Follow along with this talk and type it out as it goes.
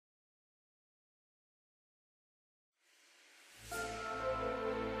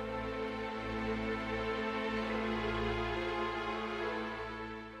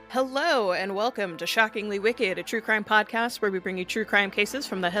Hello and welcome to Shockingly Wicked, a true crime podcast where we bring you true crime cases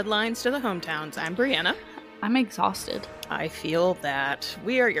from the headlines to the hometowns. I'm Brianna. I'm exhausted. I feel that.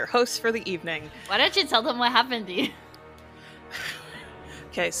 We are your hosts for the evening. Why don't you tell them what happened to you?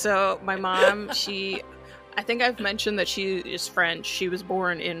 Okay, so my mom, I think I've mentioned that she is French. She was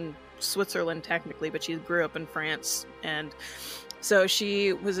born in Switzerland technically, but she grew up in France, and so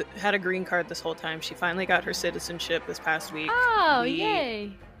she had a green card this whole time. She finally got her citizenship this past week. Oh,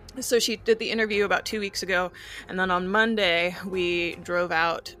 yay. So she did the interview about 2 weeks ago, and then on Monday we drove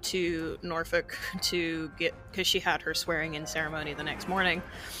out to Norfolk because she had her swearing-in ceremony the next morning.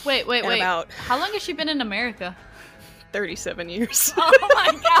 Wait. How long has she been in America? 37 years. Oh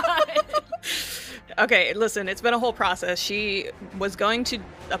my god. Okay, listen, it's been a whole process. She was going to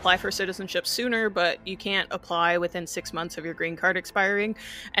apply for citizenship sooner, but you can't apply within 6 months of your green card expiring.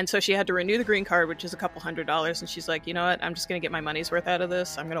 And so she had to renew the green card, which is $200. And she's like, you know what? I'm just going to get my money's worth out of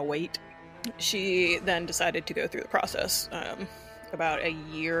this. I'm going to wait. She then decided to go through the process. About a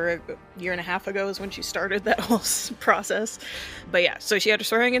year and a half ago is when she started that whole process. But yeah, so she had her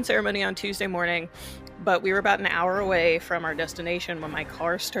swearing-in ceremony on Tuesday morning, but we were about an hour away from our destination when my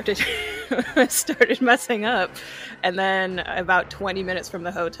car started messing up. And then about 20 minutes from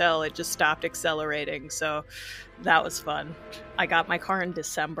the hotel, it just stopped accelerating. So that was fun. I got my car in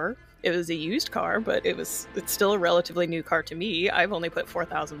December. It was a used car, but it's still a relatively new car to me. I've only put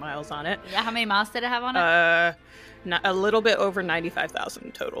 4,000 miles on it. Yeah, how many miles did it have on it? A little bit over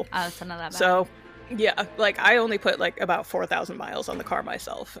 95,000 total. Oh, so not that bad. So, yeah, I only put about 4,000 miles on the car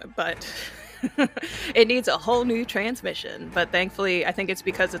myself, but it needs a whole new transmission. But thankfully, I think it's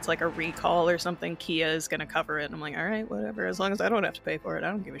because it's a recall or something. Kia is going to cover it. And I'm like, all right, whatever. As long as I don't have to pay for it,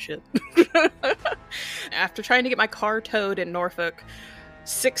 I don't give a shit. After trying to get my car towed in Norfolk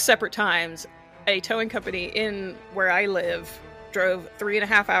 6 separate times, a towing company in where I live drove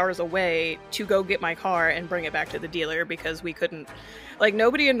 3.5 hours away to go get my car and bring it back to the dealer because we couldn't,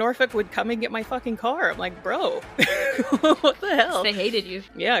 nobody in Norfolk would come and get my fucking car. I'm like, bro, what the hell? They hated you.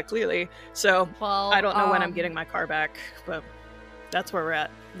 Yeah, clearly. So well, I don't know when I'm getting my car back, but that's where we're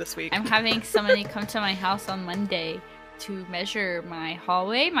at this week. I'm having somebody come to my house on Monday to measure my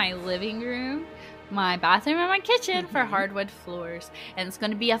hallway, my living room, my bathroom, and my kitchen for hardwood floors. And it's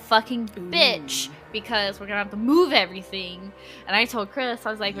going to be a fucking bitch because we're going to have to move everything. And I told Chris,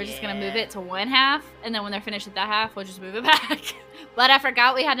 I was like, we're just going to move it to one half, and then when they're finished with that half, we'll just move it back. But I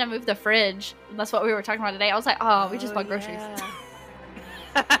forgot we had to move the fridge. That's what we were talking about today. I was like, we just bought groceries.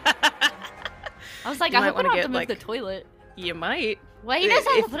 I was like, I hope we don't have to move the toilet. You might. Well, he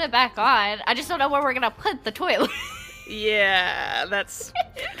doesn't have to put it back on. I just don't know where we're going to put the toilet. Yeah, that's...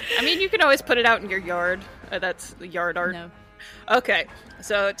 I mean, you can always put it out in your yard. That's the yard art. No. Okay,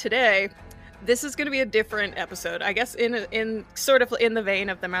 so today, this is going to be a different episode. I guess in sort of in the vein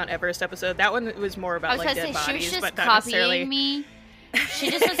of the Mount Everest episode. That one was more about dead bodies, but not necessarily... me.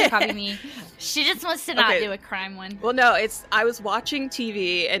 She just wants to copy me. She just wants to not do a crime one. Well, no, I was watching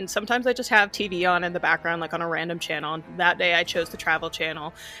TV, and sometimes I just have TV on in the background, on a random channel. And that day I chose the Travel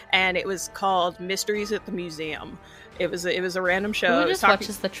Channel, and it was called Mysteries at the Museum. It was a random show. Who just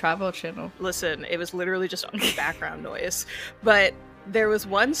watches the Travel Channel? Listen, it was literally just background noise. But there was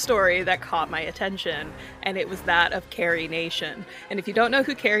one story that caught my attention, and it was that of Carrie Nation. And if you don't know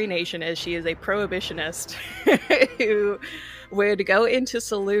who Carrie Nation is, she is a prohibitionist who would go into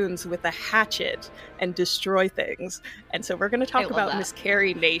saloons with a hatchet and destroy things. And so we're going to talk about Miss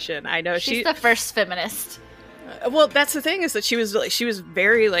Carrie Nation. I know she's the first feminist. Well, that's the thing, is that she was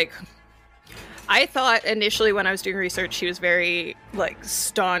very I thought initially when I was doing research she was very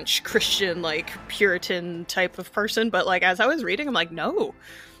staunch Christian, Puritan type of person, but as I was reading I'm like, no,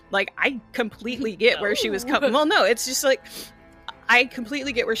 I completely get where she was coming. Well, no, it's just I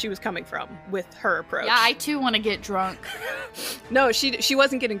completely get where she was coming from with her approach. Yeah, I too want to get drunk. No, she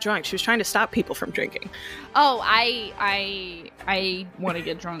wasn't getting drunk. She was trying to stop people from drinking. Oh, I want to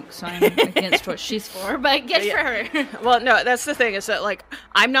get drunk, so I'm against what she's for, but good for her. Well, no, that's the thing, is that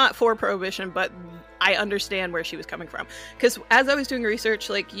I'm not for prohibition, but I understand where she was coming from. Because as I was doing research,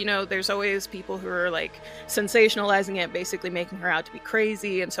 there's always people who are sensationalizing it, basically making her out to be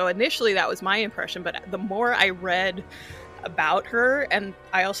crazy. And so initially that was my impression, but the more I read about her, and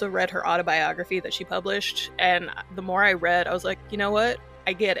I also read her autobiography that she published, and the more I read, I was like, you know what,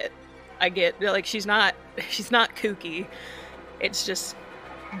 I get it. She's not kooky, it's just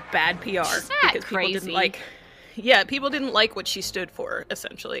bad PR. She's not because crazy. People didn't like what she stood for,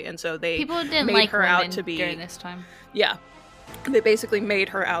 essentially, and so they people didn't made like her women out to be during this time. Yeah, they basically made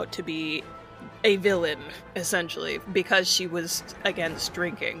her out to be a villain, essentially, because she was against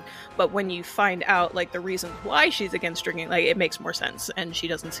drinking. But when you find out, like, the reasons why she's against drinking, like, it makes more sense, and she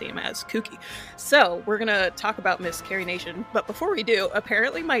doesn't seem as kooky. So, we're gonna talk about Miss Carrie Nation, but before we do,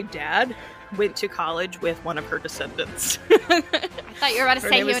 apparently my dad went to college with one of her descendants. I thought you were about to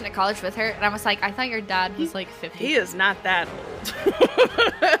say he went to college with her, and I was like, I thought your dad was like 50. He is not that old.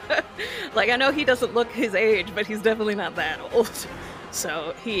 Like, I know he doesn't look his age, but he's definitely not that old.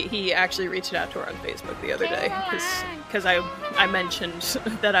 So he actually reached out to her on Facebook the other day because I mentioned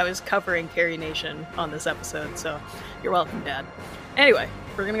that I was covering Carrie Nation on this episode. So you're welcome, Dad. Anyway,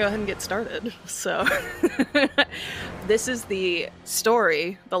 we're going to go ahead and get started. So this is the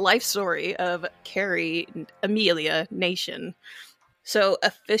story, the life story of Carrie Amelia Nation. So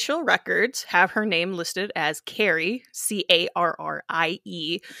official records have her name listed as Carrie,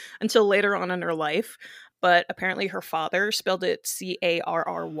 Carrie, until later on in her life. But apparently her father spelled it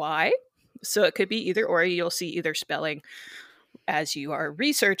Carry. So it could be either or. You'll see either spelling as you are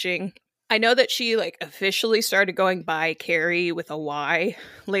researching. I know that she like officially started going by Carrie with a Y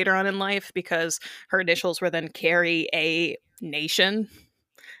later on in life because her initials were then Carrie A Nation.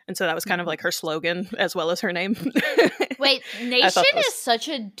 And so that was kind of like her slogan as well as her name. Wait, Nation is such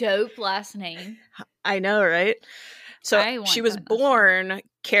a dope last name. I know, right? So she was born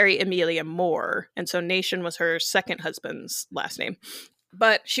Carrie Amelia Moore, and so Nation was her second husband's last name.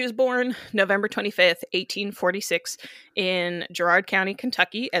 But she was born November 25th, 1846 in Girard County,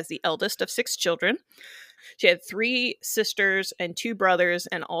 Kentucky, as the eldest of 6 children. She had 3 sisters and 2 brothers,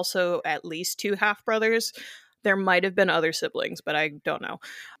 and also at least 2 half-brothers. There might have been other siblings, but I don't know.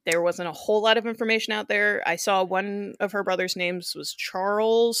 There wasn't a whole lot of information out there. I saw one of her brother's names was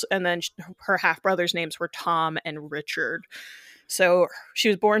Charles, and then her half-brothers' names were Tom and Richard. So she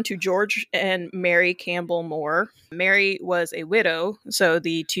was born to George and Mary Campbell Moore. Mary was a widow, so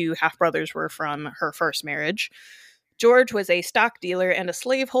the 2 half-brothers were from her first marriage. George was a stock dealer and a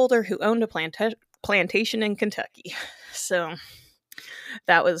slaveholder who owned a plantation in Kentucky. So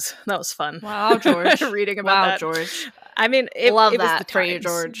that was fun. Wow, George. Reading about that. George. I mean, it Love was that the times. for you,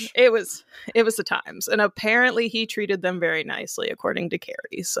 George. It was the times, and apparently he treated them very nicely, according to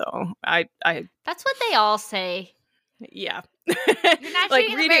Carrie. So I that's what they all say. Yeah, you're not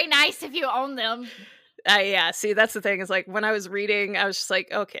treating them very nice if you own them. Yeah. See, that's the thing. Is like when I was reading, I was just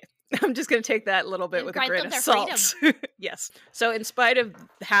like, okay. I'm just going to take that little bit with a grain of salt. Yes. So in spite of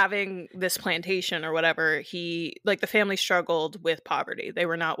having this plantation or whatever, the family struggled with poverty. They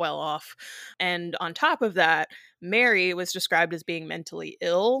were not well off. And on top of that, Mary was described as being mentally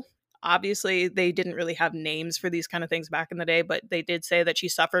ill. Obviously, they didn't really have names for these kind of things back in the day, but they did say that she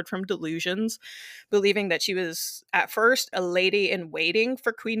suffered from delusions, believing that she was at first a lady in waiting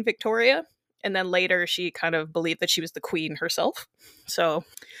for Queen Victoria. And then later she kind of believed that she was the queen herself. So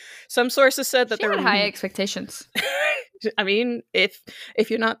some sources said that there were high expectations. I mean, if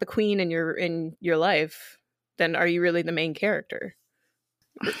you're not the queen in your life, then are you really the main character?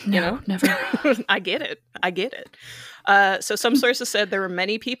 No, never. I get it. So some sources said there were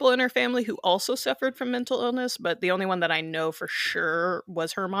many people in her family who also suffered from mental illness, but the only one that I know for sure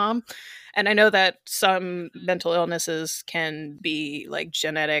was her mom. And I know that some mental illnesses can be like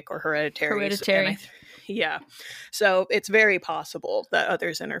genetic or hereditary. Yeah. So it's very possible that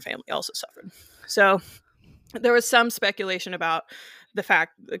others in her family also suffered. So there was some speculation about the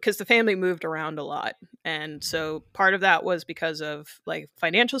fact, because the family moved around a lot. And so part of that was because of like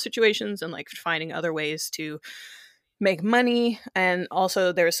financial situations and like finding other ways to make money. And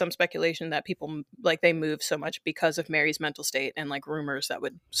also there was some speculation that people like they moved so much because of Mary's mental state and like rumors that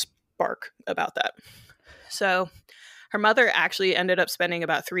would spark about that. So her mother actually ended up spending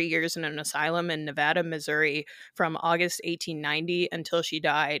about 3 years in an asylum in Nevada, Missouri from August 1890 until she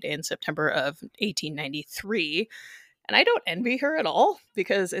died in September of 1893. And I don't envy her at all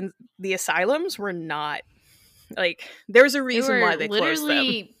because the asylums were not like there's a reason why they closed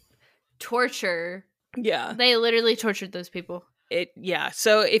them. Torture. Yeah. They literally tortured those people.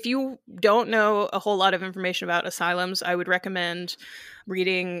 So if you don't know a whole lot of information about asylums, I would recommend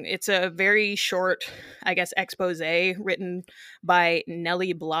reading. It's a very short, I guess, expose written by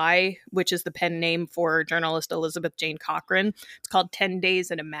Nellie Bly, which is the pen name for journalist Elizabeth Jane Cochran. It's called 10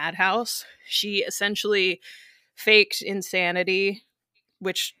 Days in a Madhouse. She essentially faked insanity,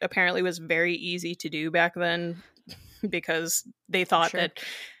 which apparently was very easy to do back then because they thought that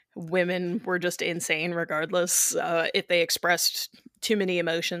women were just insane regardless if they expressed too many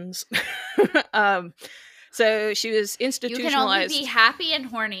emotions. So she was institutionalized. You can only be happy and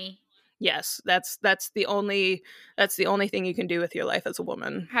horny. Yes, that's the only thing you can do with your life as a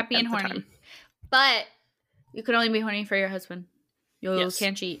woman. Happy and horny. But you can only be horny for your husband. You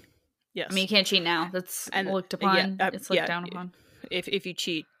can't cheat. Yes. I mean, you can't cheat now. That's looked upon. It's looked down upon. If you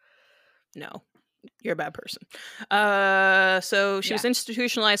cheat, no, you're a bad person. So she was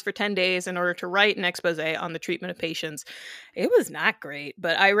institutionalized for 10 days in order to write an expose on the treatment of patients. It was not great,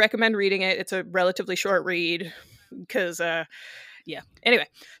 but I recommend reading it. It's a relatively short read because, Anyway,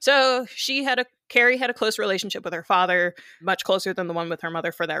 so Carrie had a close relationship with her father, much closer than the one with her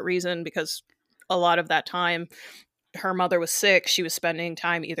mother for that reason, because a lot of that time her mother was sick. She was spending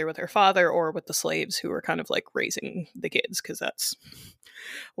time either with her father or with the slaves who were kind of like raising the kids because that's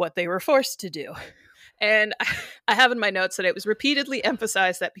what they were forced to do. And I have in my notes that it was repeatedly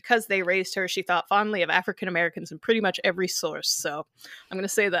emphasized that because they raised her, she thought fondly of African Americans in pretty much every source. So I'm going to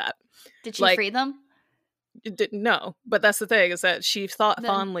say that. Did she free them? No, but that's the thing, is that she thought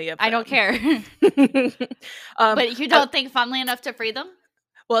fondly of them. I don't care. But you don't think fondly enough to free them?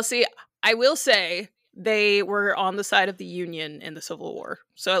 Well, see, I will say they were on the side of the Union in the Civil War.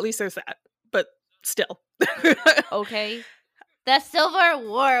 So at least there's that. But still. Okay. The Civil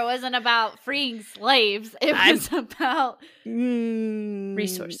War wasn't about freeing slaves. It was about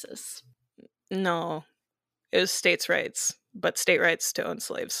resources. No. It was states' rights. But state rights to own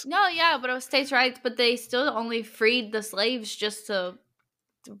slaves. No, yeah, but it was states' rights. But they still only freed the slaves just to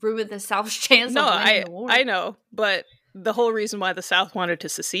ruin the South's chance of winning the war. I know. But the whole reason why the South wanted to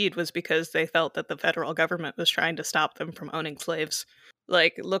secede was because they felt that the federal government was trying to stop them from owning slaves.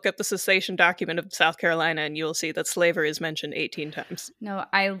 Like, look up the cessation document of South Carolina and you'll see that slavery is mentioned 18 times. No,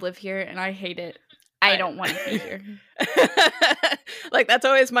 I live here and I hate it. I don't want to be here. Like, that's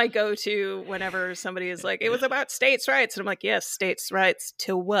always my go-to whenever somebody is like, it was about states' rights. And I'm like, yes, states' rights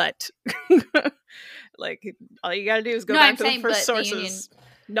to what? Like, all you gotta do is go back to the first sources.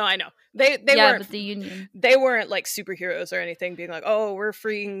 No, I know. They weren't, but the Union. They weren't like superheroes or anything, being like, oh, we're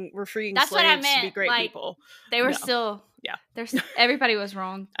freeing That's slaves what I meant. to be great people. They were still everybody was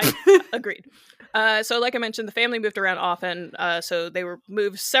wrong. Agreed. So like I mentioned, the family moved around often. So they were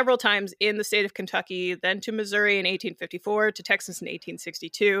moved several times in the state of Kentucky, then to Missouri in 1854, to Texas in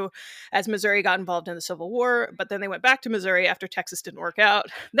 1862, as Missouri got involved in the Civil War. But then they went back to Missouri after Texas didn't work out.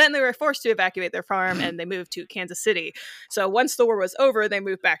 Then they were forced to evacuate their farm and they moved to Kansas City. So once the war was over, they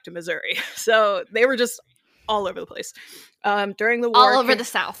moved back to Missouri. So they were just all over the place. During the war, all over the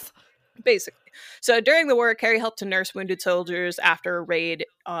South. Basically. So during the war, Carrie helped to nurse wounded soldiers after a raid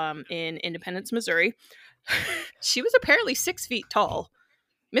in Independence, Missouri. She was apparently 6 feet tall.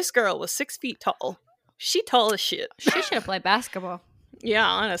 Miss Girl was 6 feet tall. She tall as shit. She should have played basketball. Yeah,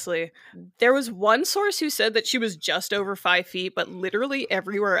 honestly. There was one source who said that she was just over 5 feet, but literally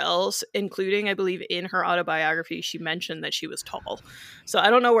everywhere else, including, I believe, in her autobiography, she mentioned that she was tall. So I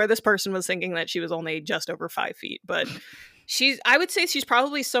don't know where this person was thinking that she was only just over 5 feet, but I would say she's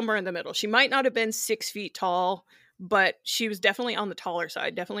probably somewhere in the middle. She might not have been 6 feet tall, but she was definitely on the taller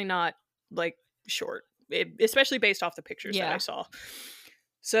side. Definitely not, like, short, especially based off the pictures that I saw.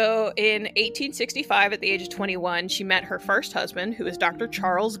 So in 1865, at the age of 21, she met her first husband, who was Dr.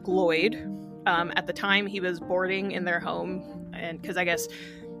 Charles Gloyd. At the time, he was boarding in their home, and because I guess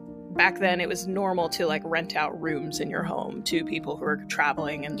back then it was normal to like rent out rooms in your home to people who were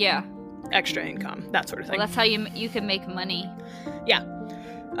traveling and extra income, that sort of thing. Well, that's how you can make money. Yeah.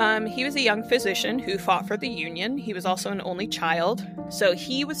 He was a young physician who fought for the Union. He was also an only child. So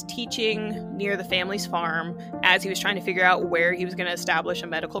he was teaching near the family's farm as he was trying to figure out where he was going to establish a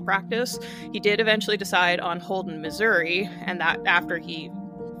medical practice. He did eventually decide on Holden, Missouri, and that after he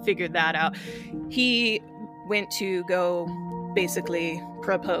figured that out, he went to go basically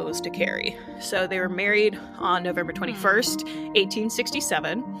propose to Carrie. So they were married on November 21st,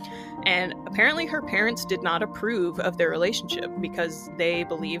 1867. And apparently her parents did not approve of their relationship because they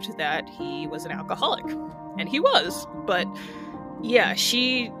believed that he was an alcoholic. And he was. But yeah,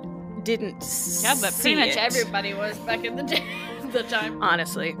 she didn't but pretty much everybody was back in the time.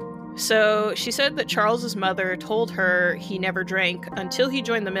 Honestly. So she said that Charles's mother told her he never drank until he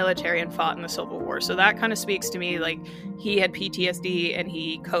joined the military and fought in the Civil War. So that kind of speaks to me like he had PTSD and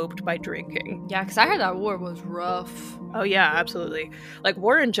he coped by drinking. Yeah, because I heard that war was rough. Oh yeah, absolutely. Like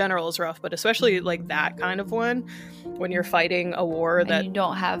war in general is rough, but especially like that kind of one when you're fighting a war that you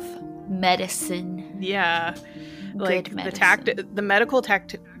don't have medicine. Yeah. Like the medical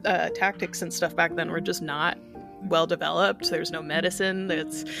tactics and stuff back then were just not well developed. There's no medicine.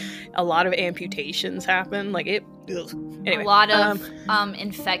 There's a lot of amputations happen. Like it. Anyway, a lot of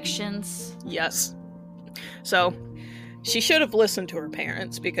infections. Yes. So she should have listened to her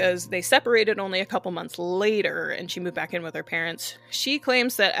parents because they separated only a couple months later and she moved back in with her parents. She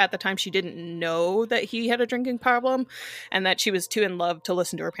claims that at the time she didn't know that he had a drinking problem and that she was too in love to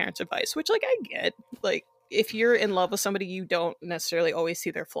listen to her parents' advice, which like I get. Like if you're in love with somebody, you don't necessarily always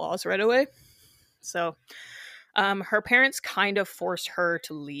see their flaws right away. So her parents kind of forced her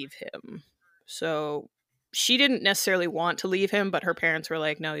to leave him. So she didn't necessarily want to leave him, but her parents were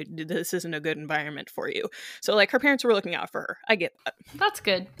like, no, this isn't a good environment for you. So like her parents were looking out for her. I get that. That's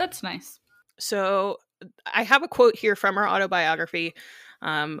good. That's nice. So I have a quote here from her autobiography.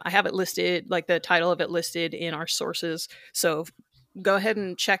 I have it listed, like the title of it listed in our sources. So go ahead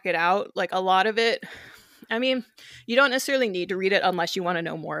and check it out. Like a lot of it, I mean, you don't necessarily need to read it unless you want to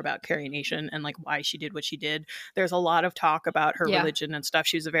know more about Carrie Nation and like why she did what she did. There's a lot of talk about her religion and stuff.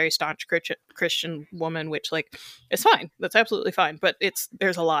 She was a very staunch Christian woman, which like is fine. That's absolutely fine. But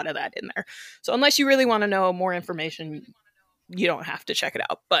there's a lot of that in there. So unless you really want to know more information, you don't have to check it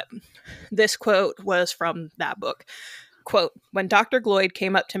out. But this quote was from that book. Quote, when Dr. Gloyd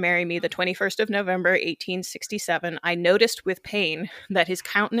came up to marry me the 21st of November, 1867, I noticed with pain that his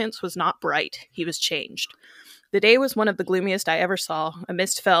countenance was not bright. He was changed. The day was one of the gloomiest I ever saw. A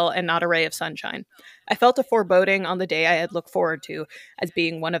mist fell and not a ray of sunshine. I felt a foreboding on the day I had looked forward to as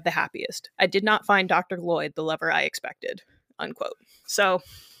being one of the happiest. I did not find Dr. Gloyd the lover I expected. Unquote. So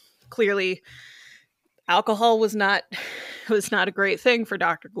clearly alcohol was not a great thing for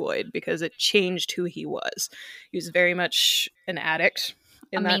Dr. Gloyd because it changed who he was. He was very much an addict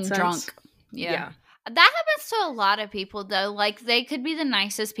in that sense. Drunk. Yeah. That happens to a lot of people though. Like they could be the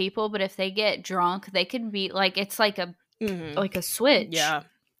nicest people, but if they get drunk, they could be like it's like a like a switch. Yeah.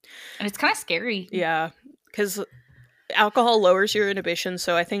 And it's kind of scary. Yeah. Cuz alcohol lowers your inhibition,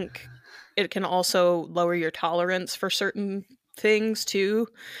 so I think it can also lower your tolerance for certain things too.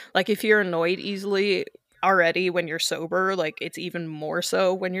 Like if you're annoyed easily already when you're sober, like it's even more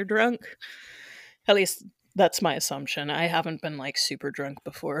so when you're drunk. At least that's my assumption. I haven't been like super drunk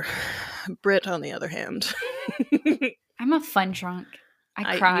before. Britt, on the other hand, I'm a fun drunk.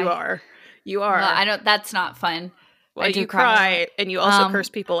 I cry. You are. Well, I don't. That's not fun. Well, you cry, and you also curse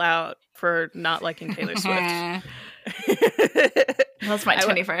people out for not liking Taylor Swift. That's my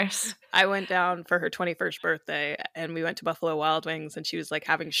 21st. I went down for her 21st birthday and we went to Buffalo Wild Wings and she was like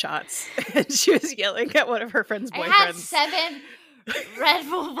having shots and she was yelling at one of her friend's boyfriends. I had 7 Red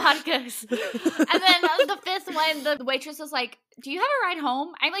Bull vodkas. And then the 5th one, the waitress was like, do you have a ride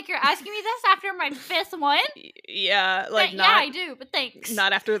home? I'm like, you're asking me this after my 5th one? Yeah. Like yeah, I do, but thanks.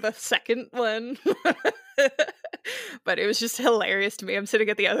 Not after the 2nd one. But it was just hilarious to me. I'm sitting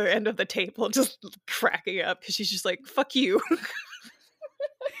at the other end of the table just cracking up because she's just like, fuck you.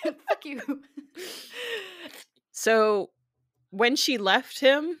 Fuck you. So when she left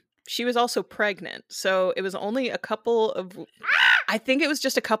him, she was also pregnant. So it was only a couple of, I think it was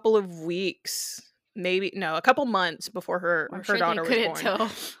just a couple of weeks, maybe, no, a couple months before her daughter was born.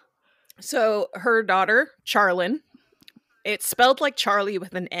 Tell. So her daughter, Charlyn, it's spelled like Charlie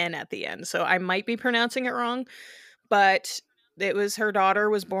with an N at the end. So I might be pronouncing it wrong, but her daughter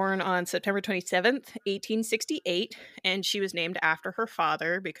was born on September 27th, 1868, and she was named after her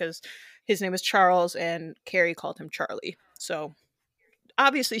father because his name was Charles and Carrie called him Charlie. So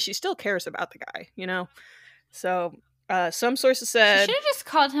obviously she still cares about the guy, you know? So some sources said... She should have just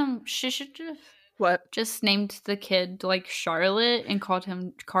called him... She should have... What? Just named the kid like Charlotte and called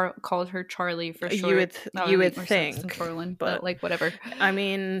her Charlie for short. You would think. But like whatever. I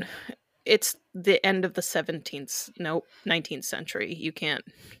mean... It's the end of the 19th century. You can't,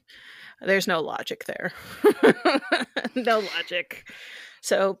 there's no logic there. No logic.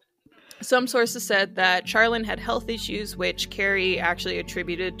 So some sources said that Charlyn had health issues, which Carrie actually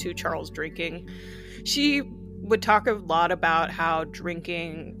attributed to Charles drinking. She would talk a lot about how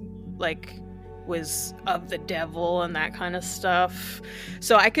drinking, like, was of the devil and that kind of stuff.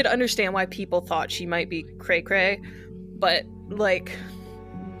 So I could understand why people thought she might be cray-cray, but, like...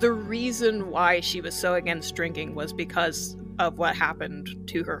 The reason why she was so against drinking was because of what happened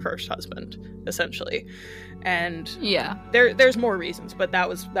to her first husband, essentially. And yeah, there's more reasons, but that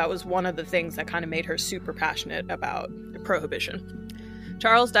was one of the things that kind of made her super passionate about prohibition.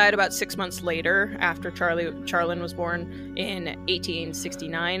 Charles died about 6 months later after Charlyn was born in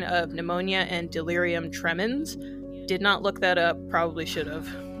 1869 of pneumonia and delirium tremens. Did not look that up, probably should have,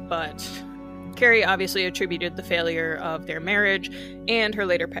 but... Carrie obviously attributed the failure of their marriage and her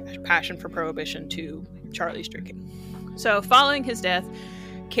later passion for prohibition to Charlie's drinking. So following his death,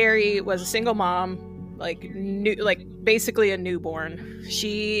 Carrie was a single mom, basically a newborn.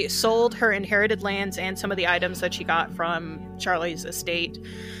 She sold her inherited lands and some of the items that she got from Charlie's estate,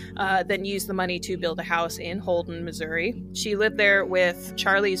 then used the money to build a house in Holden, Missouri. She lived there with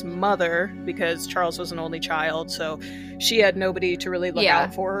Charlie's mother because Charles was an only child, so she had nobody to really look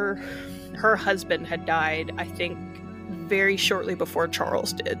out for her. Her husband had died, I think, very shortly before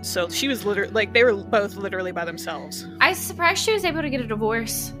Charles did. So she was literally, like, they were both literally by themselves. I'm surprised she was able to get a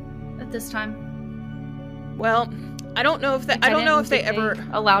divorce at this time. Well, I don't know if that. I don't know if they ever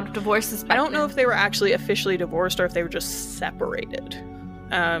allowed divorces. I don't know if they were actually officially divorced or if they were just separated.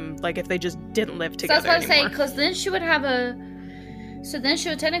 Like if they just didn't live together. So that's what I say, because then she would have a. So then she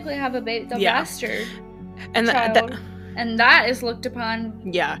would technically have a baby, the bastard, and child, and that is looked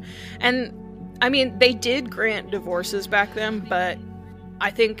upon. Yeah, and I mean they did grant divorces back then, but I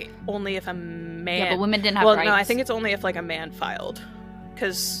think only if a man. Yeah, but women didn't have rights. No, I think it's only if like a man filed,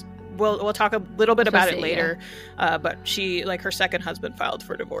 because. We'll talk a little bit about it later, but she, like, her second husband filed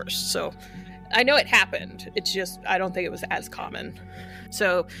for divorce. So I know it happened. It's just, I don't think it was as common.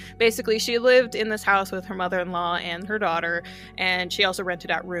 So basically she lived in this house with her mother-in-law and her daughter, and she also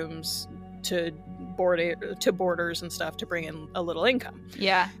rented out rooms to boarders and stuff to bring in a little income.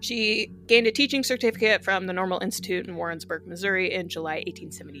 Yeah. She gained a teaching certificate from the Normal Institute in Warrensburg, Missouri in July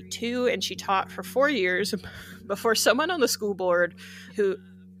 1872, and she taught for 4 years before someone on the school board who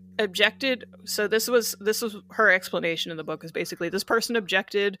objected. So this was her explanation in the book, is basically this person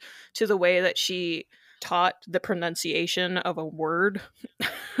objected to the way that she taught the pronunciation of a word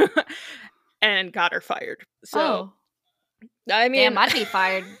and got her fired. So I mean, damn, I'd be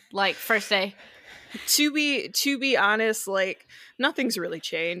fired like first day. To be honest, like nothing's really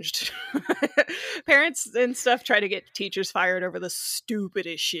changed. Parents and stuff try to get teachers fired over the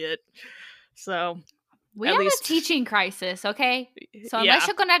stupidest shit. So we have a teaching crisis, okay? So unless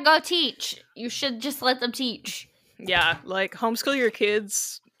you're gonna go teach, you should just let them teach. Yeah, like homeschool your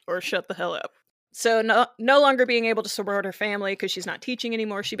kids or shut the hell up. So no longer being able to support her family because she's not teaching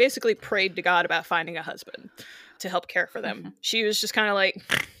anymore, she basically prayed to God about finding a husband to help care for them. Mm-hmm. She was just kind of like,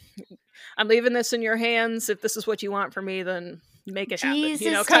 I'm leaving this in your hands. If this is what you want for me, then make it happen. Jesus,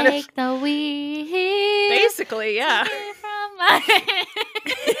 you know, kind take of the wheel. Basically, yeah.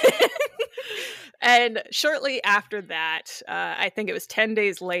 And shortly after that, I think it was 10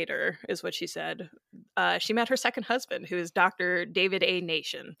 days later, is what she said, she met her second husband, who is Dr. David A.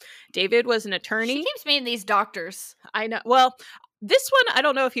 Nation. David was an attorney. She keeps meeting these doctors. I know. Well, this one, I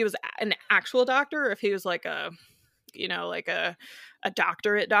don't know if he was an actual doctor or if he was like a, you know, like a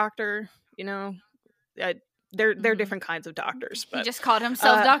doctorate doctor, you know. They're different kinds of doctors. But he just called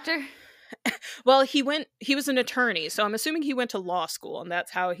himself doctor? Well, he was an attorney, so I'm assuming he went to law school, and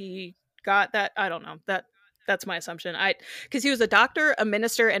that's how he got that. I don't know. That's my assumption. Because he was a doctor, a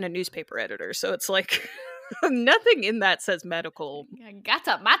minister, and a newspaper editor. So it's like nothing in that says medical.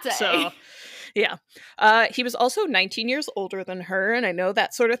 Gata mate. So yeah. He was also 19 years older than her, and I know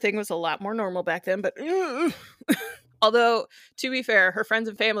that sort of thing was a lot more normal back then, but although, to be fair, her friends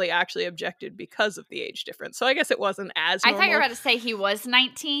and family actually objected because of the age difference. So I guess it wasn't as normal. I thought you were about to say he was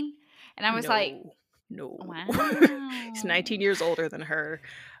 19, and I was no. Wow. He's 19 years older than her.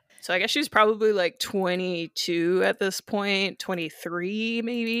 So I guess she was probably like 22 at this point, 23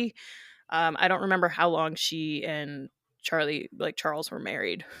 maybe. I don't remember how long she and Charles were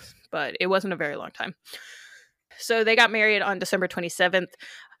married, but it wasn't a very long time. So they got married on December 27th,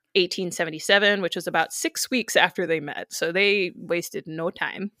 1877, which was about 6 weeks after they met. So they wasted no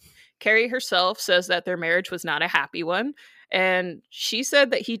time. Carrie herself says that their marriage was not a happy one. And she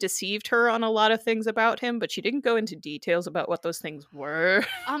said that he deceived her on a lot of things about him, but she didn't go into details about what those things were.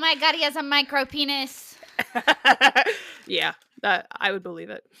 Oh my God, he has a micro penis. Yeah, I would believe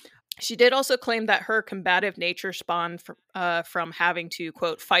it. She did also claim that her combative nature spawned from having to,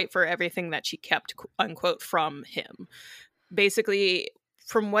 quote, fight for everything that she kept, unquote, from him. Basically,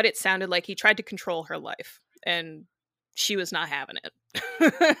 from what it sounded like, he tried to control her life, and she was not having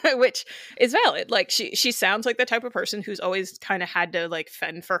it, which is valid. Like she sounds like the type of person who's always kind of had to like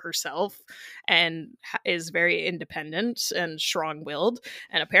fend for herself and is very independent and strong-willed.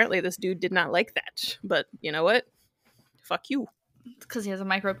 And apparently this dude did not like that. But you know what? Fuck you. Because he has a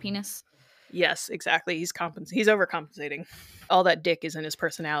micro penis. Yes, exactly. He's overcompensating. All that dick is in his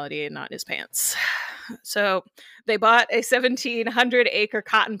personality and not in his pants. So they bought a 1,700-acre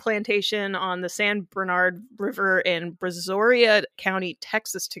cotton plantation on the San Bernard River in Brazoria County,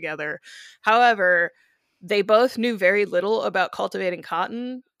 Texas together. However, they both knew very little about cultivating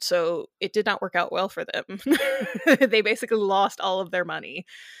cotton, so it did not work out well for them. They basically lost all of their money.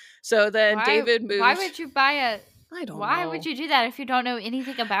 So then David moved. Why would you buy it? I don't know. Why would you do that if you don't know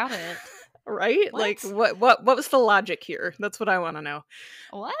anything about it? Right? What? Like what was the logic here? That's what I want to know.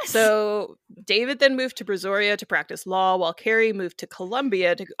 What? So David then moved to Brazoria to practice law, while Carrie moved to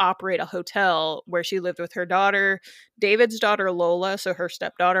Columbia to operate a hotel where she lived with her daughter, David's daughter Lola, so her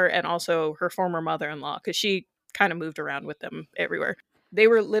stepdaughter, and also her former mother-in-law, because she kind of moved around with them everywhere. they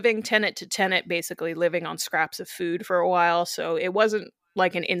were living tenant to tenant, basically living on scraps of food for a while. So it wasn't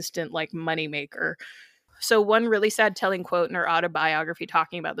like an instant like moneymaker. So one really sad telling quote in her autobiography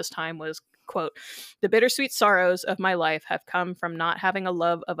talking about this time was, quote, "The bittersweet sorrows of my life have come from not having a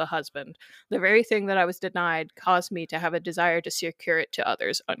love of a husband. The very thing that I was denied caused me to have a desire to secure it to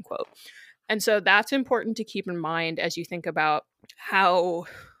others," unquote. And so that's important to keep in mind as you think about how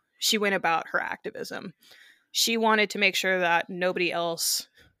she went about her activism. She wanted to make sure that nobody else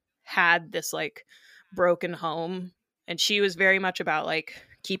had this like broken home, and she was very much about like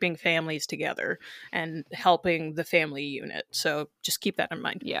keeping families together and helping the family unit. So just keep that in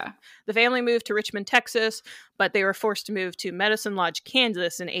mind. Yeah. The family moved to Richmond, Texas, but they were forced to move to Medicine Lodge,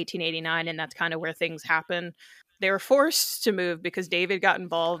 Kansas in 1889, and that's kind of where things happen. They were forced to move because David got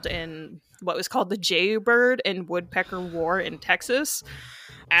involved in what was called the Jaybird and Woodpecker War in Texas.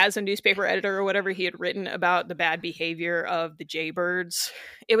 As a newspaper editor or whatever, he had written about the bad behavior of the Jaybirds.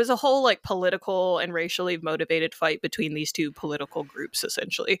 It was a whole like political and racially motivated fight between these two political groups,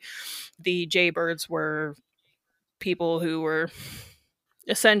 essentially. The Jaybirds were people who were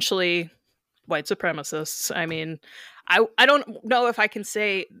essentially white supremacists. I mean, I don't know if I can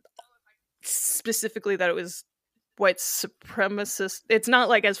say specifically that it was white supremacist. It's not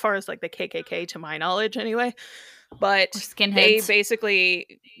like as far as like the KKK to my knowledge anyway. But they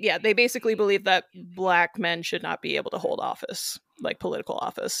basically believe that black men should not be able to hold office, like political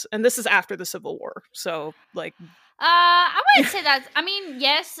office. And this is after the Civil War. So like I wouldn't say that. I mean,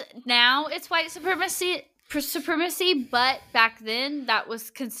 yes, now it's white supremacy, but back then that was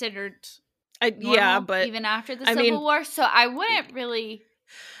considered normal, but even after the Civil War. So I wouldn't really.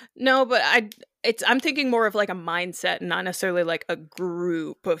 No, but I'm thinking more of like a mindset, not necessarily like a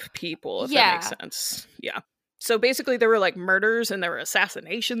group of people, if that makes sense. Yeah. So basically there were like murders and there were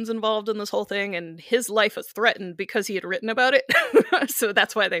assassinations involved in this whole thing, and his life was threatened because he had written about it. So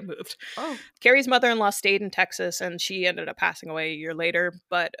that's why they moved. Oh. Carrie's mother-in-law stayed in Texas and she ended up passing away a year later.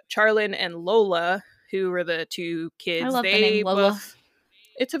 But Charlene and Lola, who were the two kids, I love the name Lola.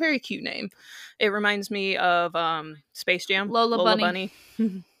 It's a very cute name. It reminds me of Space Jam. Lola Bunny.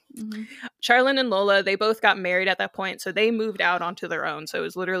 Mm-hmm. Charlene and Lola, they both got married at that point, so they moved out onto their own. So it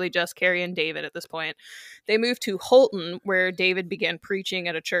was literally just Carrie and David at this point. They moved to Holton, where David began preaching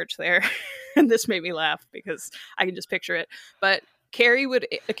at a church there. And this made me laugh because I can just picture it. But Carrie would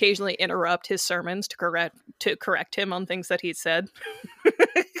occasionally interrupt his sermons to correct him on things that he'd said.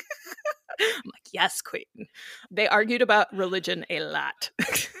 I'm like, yes, queen. They argued about religion a lot.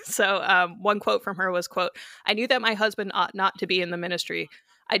 So one quote from her was, quote, "I knew that my husband ought not to be in the ministry.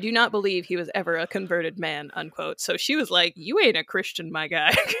 I do not believe he was ever a converted man," unquote. So she was like, "You ain't a Christian, my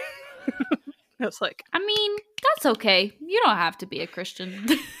guy." I was like, I mean, that's okay. You don't have to be a Christian.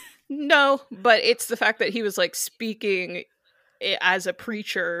 No, but it's the fact that he was like speaking as a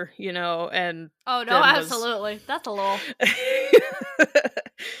preacher, you know, and oh no, absolutely. That's a little.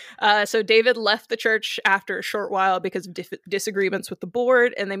 So David left the church after a short while because of disagreements with the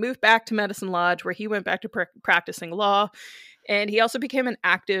board, and they moved back to Medicine Lodge, where he went back to practicing law. And he also became an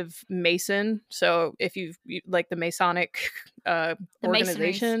active Mason. So if you like the Masonic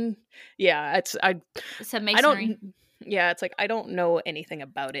organization, yeah, it's a masonry. It's like I don't know anything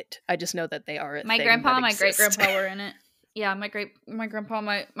about it. I just know that they are. My grandpa, my great grandpa were in it. Yeah, my grandpa's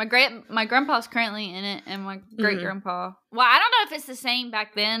currently in it, and my great grandpa. Well, I don't know if it's the same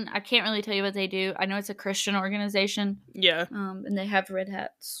back then. I can't really tell you what they do. I know it's a Christian organization. Yeah. And they have red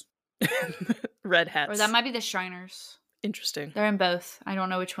hats. Red hats. Or that might be the Shriners. Interesting. They're in both. I don't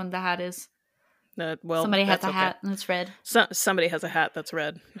know which one the hat is. Well, somebody has a hat and it's red. Somebody has a hat that's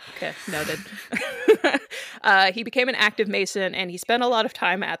red. Okay, noted. He became an active Mason, and he spent a lot of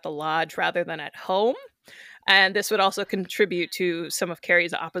time at the lodge rather than at home. And this would also contribute to some of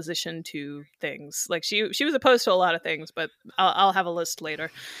Carrie's opposition to things. Like she was opposed to a lot of things, but I'll have a list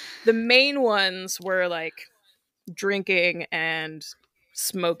later. The main ones were like drinking and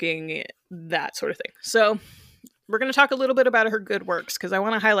smoking, that sort of thing. So we're going to talk a little bit about her good works because I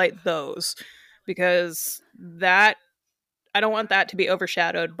want to highlight those, because that I don't want that to be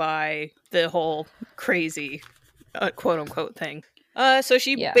overshadowed by the whole crazy quote unquote thing. So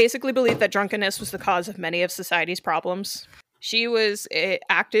she basically believed that drunkenness was the cause of many of society's problems. She was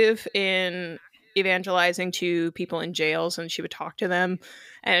active in evangelizing to people in jails, and she would talk to them.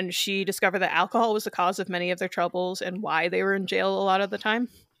 And she discovered that alcohol was the cause of many of their troubles and why they were in jail a lot of the time.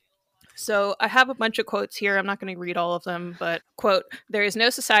 So I have a bunch of quotes here. I'm not going to read all of them, but quote, "There is no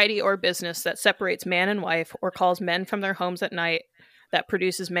society or business that separates man and wife or calls men from their homes at night that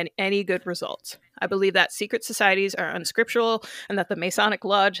produces any good results. I believe that secret societies are unscriptural and that the Masonic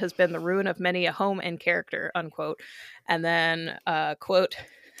Lodge has been the ruin of many a home and character, unquote. And then, quote,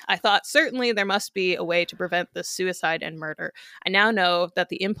 I thought certainly there must be a way to prevent this suicide and murder. I now know that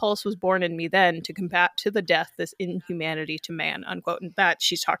the impulse was born in me then to combat to the death this inhumanity to man, unquote. And that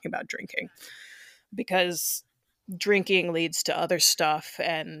she's talking about drinking, because drinking leads to other stuff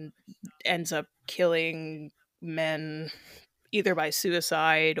and ends up killing men either by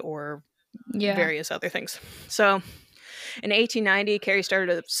suicide or various other things. So in 1890, Carrie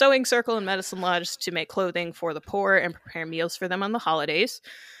started a sewing circle in Medicine Lodge to make clothing for the poor and prepare meals for them on the holidays.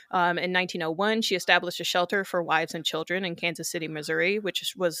 In 1901, she established a shelter for wives and children in Kansas City, Missouri,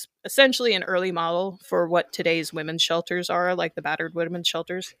 which was essentially an early model for what today's women's shelters are, like the battered women's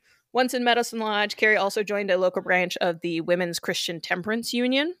shelters. Once in Medicine Lodge, Carrie also joined a local branch of the Women's Christian Temperance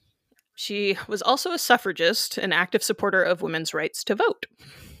Union. She was also a suffragist, an active supporter of women's rights to vote.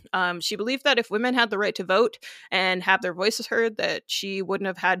 She believed that if women had the right to vote and have their voices heard, that she wouldn't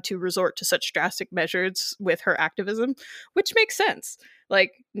have had to resort to such drastic measures with her activism, which makes sense.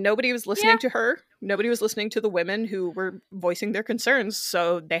 Like, nobody was listening to her. Nobody was listening to the women who were voicing their concerns,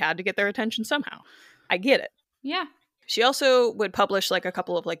 so they had to get their attention somehow. I get it. Yeah. She also would publish like a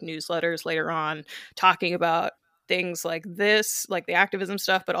couple of like newsletters later on talking about things like this, like the activism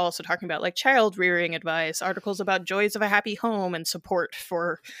stuff, but also talking about like child rearing advice, articles about joys of a happy home and support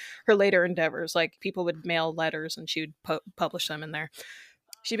for her later endeavors. Like, people would mail letters and she would publish them in there.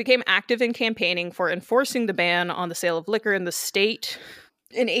 She became active in campaigning for enforcing the ban on the sale of liquor in the state.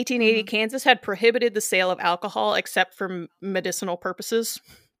 In 1880, Kansas had prohibited the sale of alcohol except for medicinal purposes.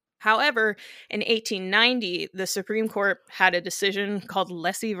 However, in 1890, the Supreme Court had a decision called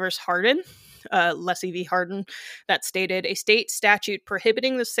Leslie v. Hardin, that stated a state statute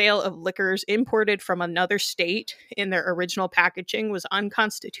prohibiting the sale of liquors imported from another state in their original packaging was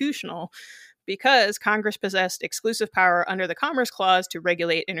unconstitutional because Congress possessed exclusive power under the Commerce Clause to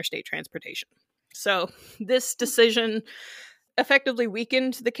regulate interstate transportation. So this decision effectively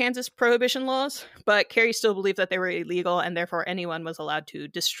weakened the Kansas prohibition laws, but Carrie still believed that they were illegal and therefore anyone was allowed to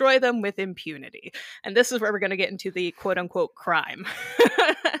destroy them with impunity. And this is where we're going to get into the quote-unquote crime.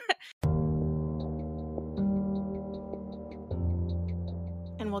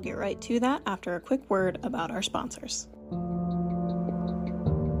 And we'll get right to that after a quick word about our sponsors.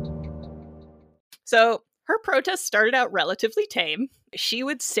 So her protest started out relatively tame. She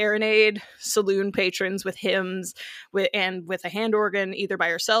would serenade saloon patrons with hymns and with a hand organ, either by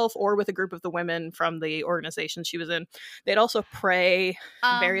herself or with a group of the women from the organization she was in. They'd also pray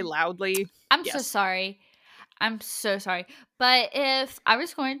very loudly. I'm so sorry. But if I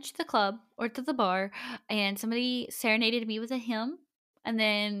was going to the club or to the bar and somebody serenaded me with a hymn and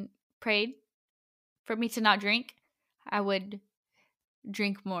then prayed for me to not drink, I would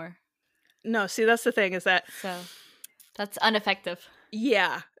drink more. No, see, that's the thing, is that so that's ineffective.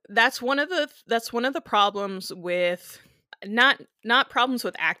 Yeah, that's one of the problems with not problems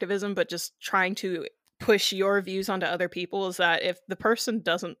with activism, but just trying to push your views onto other people, is that if the person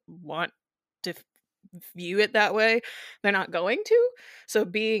doesn't want to view it that way, they're not going to. So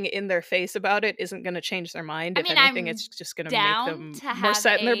being in their face about it isn't going to change their mind. If anything, it's just going to make them more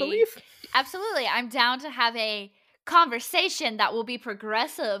set in their belief. Absolutely. I'm down to have a conversation that will be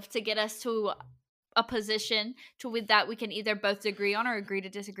progressive to get us to a position with that we can either both agree on or agree to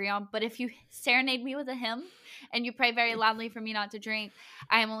disagree on. But if you serenade me with a hymn and you pray very loudly for me not to drink,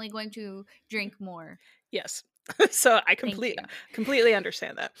 I am only going to drink more. Yes. So I completely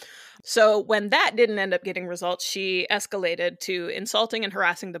understand that. So when that didn't end up getting results, she escalated to insulting and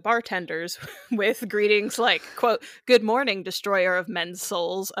harassing the bartenders with greetings like, quote, "Good morning, destroyer of men's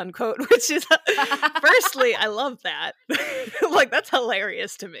souls," unquote, which is, firstly, I love that. Like, that's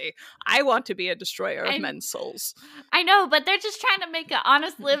hilarious to me. I want to be a destroyer of men's souls. I know, but they're just trying to make an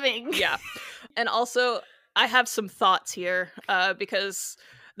honest living. Yeah. And also, I have some thoughts here because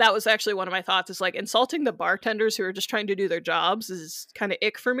that was actually one of my thoughts, is like, insulting the bartenders who are just trying to do their jobs is kind of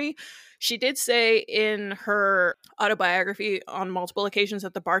ick for me. She did say in her autobiography on multiple occasions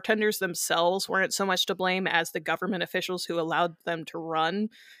that the bartenders themselves weren't so much to blame as the government officials who allowed them to run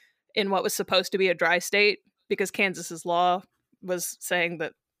in what was supposed to be a dry state, because Kansas's law was saying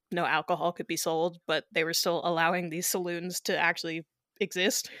that no alcohol could be sold, but they were still allowing these saloons to actually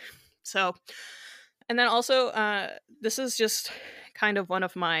exist. So, and then also, this is just kind of one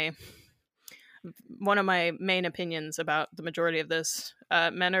of my main opinions about the majority of this.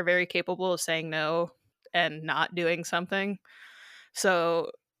 Men are very capable of saying no and not doing something, so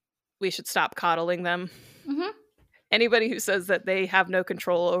we should stop coddling them. Mm-hmm. Anybody who says that they have no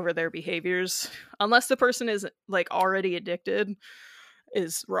control over their behaviors, unless the person is like already addicted,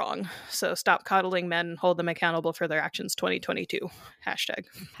 is wrong. So stop coddling men, hold them accountable for their actions 2022. Hashtag.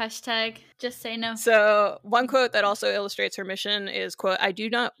 Hashtag just say no. So one quote that also illustrates her mission is, quote, "I do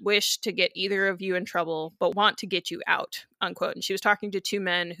not wish to get either of you in trouble, but want to get you out," unquote. And she was talking to two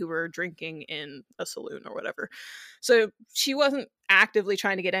men who were drinking in a saloon or whatever. So she wasn't actively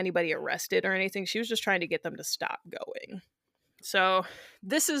trying to get anybody arrested or anything. She was just trying to get them to stop going. So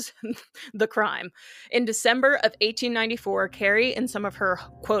this is the crime. In December of 1894, Carrie and some of her,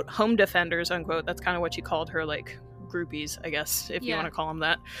 quote, home defenders, unquote, that's kind of what she called her, like, groupies, I guess, if you want to call them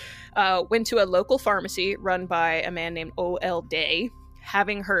that, went to a local pharmacy run by a man named O.L. Day,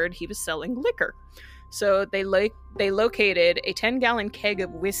 having heard he was selling liquor. So they located a 10-gallon keg of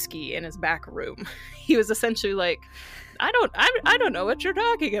whiskey in his back room. He was essentially like, I don't know what you're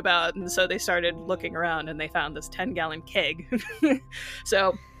talking about. And so they started looking around and they found this 10-gallon keg.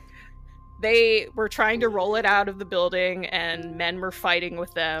 So they were trying to roll it out of the building and men were fighting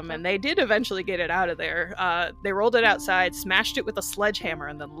with them, and they did eventually get it out of there. They rolled it outside, smashed it with a sledgehammer,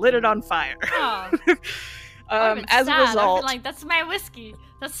 and then lit it on fire. Oh. As a result, like, that's my whiskey.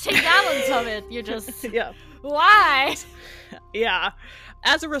 That's 10 gallons of it. You're just yeah. Why? Yeah.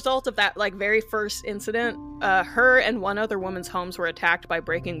 As a result of that, like, very first incident, her and one other woman's homes were attacked by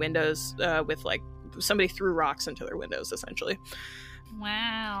breaking windows with, like, somebody threw rocks into their windows, essentially.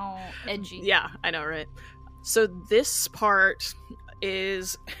 Wow. Edgy. Yeah, I know, right? So this part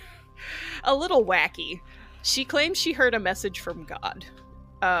is a little wacky. She claims she heard a message from God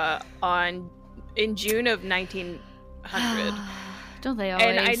in June of 1900. Don't they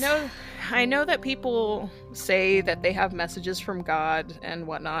always? And I know that people say that they have messages from God and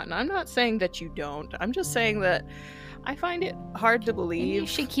whatnot, and I'm not saying that you don't. I'm just saying that I find it hard to believe. Maybe you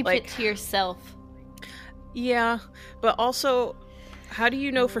should keep it to yourself. Yeah, but also, how do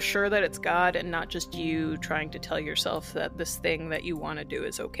you know for sure that it's God and not just you trying to tell yourself that this thing that you want to do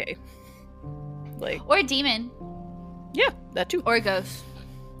is okay? Like, or a demon. Yeah, that too. Or a ghost.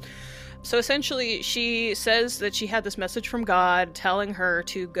 So essentially, she says that she had this message from God telling her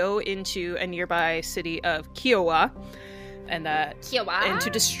to go into a nearby city of Kiowa, and to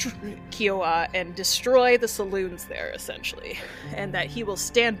destroy Kiowa and destroy the saloons there, essentially, and that he will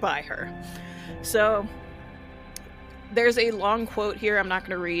stand by her. So there's a long quote here I'm not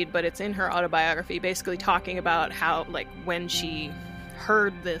going to read, but it's in her autobiography, basically talking about how, like, when she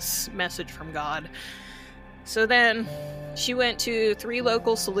heard this message from God. So then she went to 3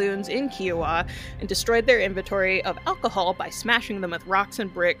 local saloons in Kiowa and destroyed their inventory of alcohol by smashing them with rocks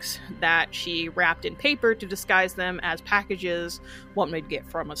and bricks that she wrapped in paper to disguise them as packages one would get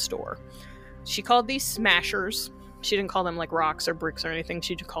from a store. She called these smashers. She didn't call them like rocks or bricks or anything.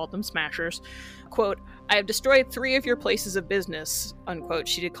 She just called them smashers. Quote, "I have destroyed 3 of your places of business," unquote,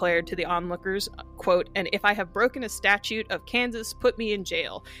 she declared to the onlookers, quote, "and if I have broken a statute of Kansas, put me in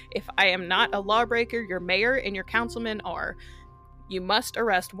jail. If I am not a lawbreaker, your mayor and your councilmen are. You must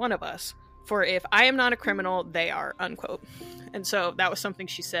arrest one of us. For if I am not a criminal, they are," unquote. And so that was something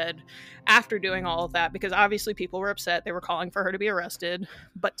she said after doing all of that, because obviously people were upset. They were calling for her to be arrested.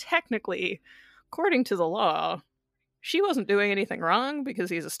 But technically, according to the law, she wasn't doing anything wrong because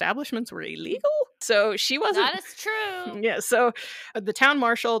these establishments were illegal. So she wasn't. That is true. Yeah. So the town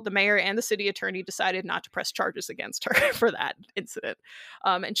marshal, the mayor, and the city attorney decided not to press charges against her for that incident.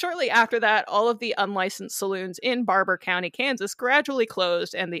 And shortly after that, all of the unlicensed saloons in Barber County, Kansas, gradually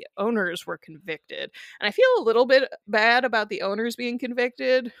closed, and the owners were convicted. And I feel a little bit bad about the owners being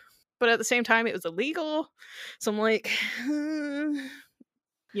convicted, but at the same time, it was illegal. So I'm like,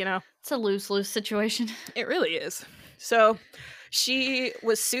 you know, it's a lose-lose situation. It really is. So she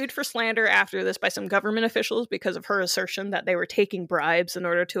was sued for slander after this by some government officials because of her assertion that they were taking bribes in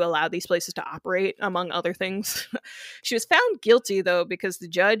order to allow these places to operate, among other things. She was found guilty, though, because the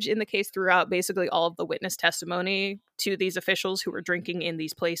judge in the case threw out basically all of the witness testimony to these officials who were drinking in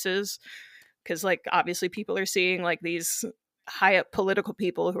these places. Because, like, obviously people are seeing, like, these high-up political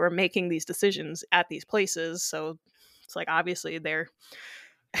people who are making these decisions at these places. So it's like, obviously they're,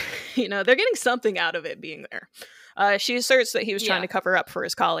 you know, they're getting something out of it being there. She asserts that he was trying to cover up for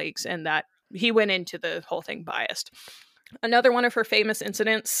his colleagues and that he went into the whole thing biased. Another one of her famous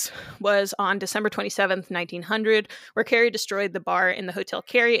incidents was on December 27th, 1900, where Carrie destroyed the bar in the Hotel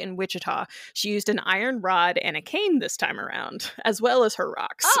Carrie in Wichita. She used an iron rod and a cane this time around, as well as her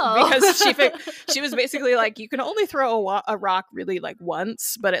rocks. Oh. Because she was basically like, you can only throw a rock really like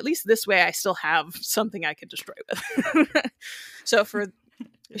once, but at least this way I still have something I can destroy with. So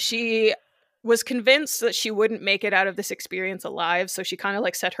she was convinced that she wouldn't make it out of this experience alive, so she kind of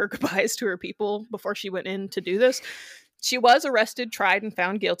like said her goodbyes to her people before she went in to do this. She was arrested, tried, and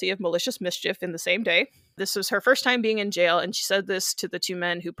found guilty of malicious mischief in the same day. This was her first time being in jail, and she said this to the two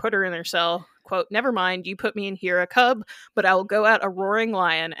men who put her in their cell, quote, "Never mind, you put me in here a cub, but I will go out a roaring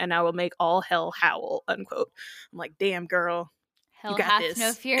lion, and I will make all hell howl," unquote. I'm like, damn, girl. Hell You got hath this.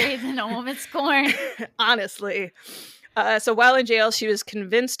 no fury than a woman scorned. Honestly. So while in jail, she was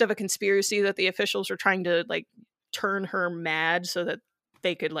convinced of a conspiracy that the officials were trying to, like, turn her mad so that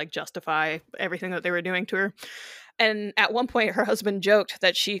they could, like, justify everything that they were doing to her. And at one point, her husband joked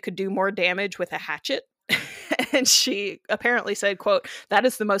that she could do more damage with a hatchet. And she apparently said, quote, "That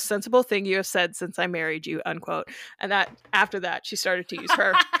is the most sensible thing you have said since I married you," unquote. And that after that, she started to use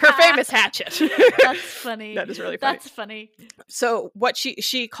her famous hatchet. That's funny. That is really funny. That's funny. So what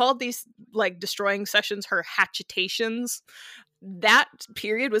she called these, like, destroying sessions her hatchetations. That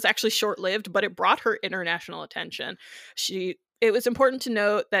period was actually short-lived, but it brought her international attention. It was important to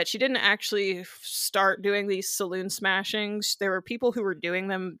note that she didn't actually start doing these saloon smashings. There were people who were doing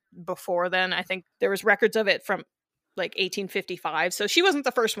them before then. I think there was records of it from, like, 1855. So she wasn't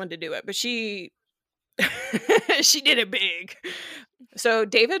the first one to do it, but she she did it big. So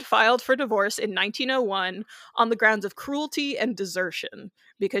David filed for divorce in 1901 on the grounds of cruelty and desertion,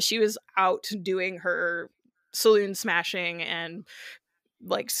 because she was out doing her saloon smashing and,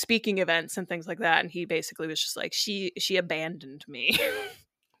 like, speaking events and things like that, and he basically was just like, she abandoned me.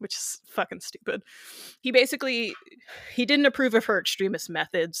 Which is fucking stupid. He didn't approve of her extremist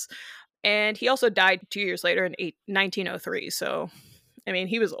methods, and he also died 2 years later in 1903. So I mean,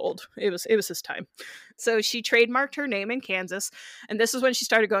 he was old. It was his time. So she trademarked her name in Kansas, and this is when she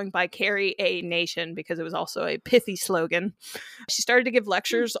started going by Carrie A Nation, because it was also a pithy slogan. She started to give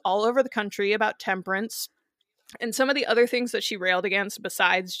lectures all over the country about temperance. And some of the other things that she railed against,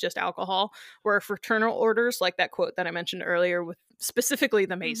 besides just alcohol, were fraternal orders, like that quote that I mentioned earlier, with specifically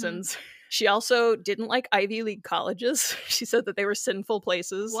the Masons. Mm-hmm. She also didn't like Ivy League colleges. She said that they were sinful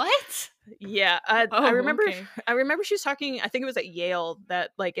places. What? Yeah, I remember. Okay. I remember she was talking. I think it was at Yale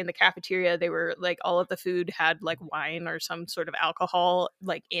that, like, in the cafeteria, they were like, all of the food had, like, wine or some sort of alcohol,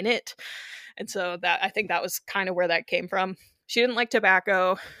 like, in it, and so that, I think that was kind of where that came from. She didn't like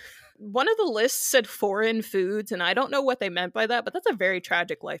tobacco. One of the lists said foreign foods, and I don't know what they meant by that, but that's a very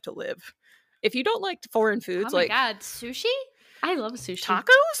tragic life to live. If you don't like foreign foods, oh my like, god, sushi? I love sushi.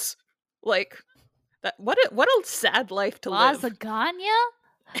 Tacos? Like, that. What a sad life to live. Lasagna?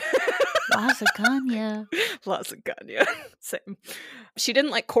 Lasagna. Lasagna. Same. She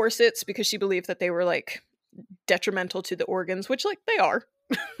didn't like corsets because she believed that they were, like, detrimental to the organs, which, like, they are.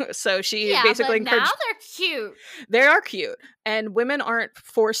 So she basically encouraged. Now they're cute. They are cute, and women aren't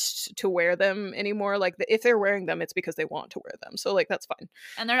forced to wear them anymore. Like, if they're wearing them, it's because they want to wear them. So, like, that's fine.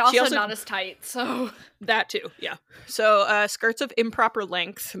 And they're also not as tight. So that too, yeah. So skirts of improper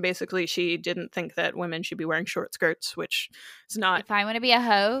length. Basically, she didn't think that women should be wearing short skirts, which is not. If I want to be a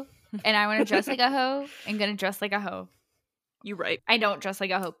hoe and I want to dress like a hoe, I'm gonna dress like a hoe. You right. I don't dress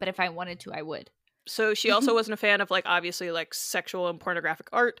like a hoe, but if I wanted to, I would. So she also wasn't a fan of, like, obviously, like, sexual and pornographic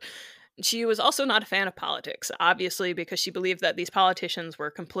art. She was also not a fan of politics, obviously, because she believed that these politicians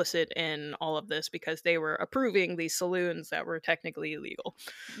were complicit in all of this because they were approving these saloons that were technically illegal.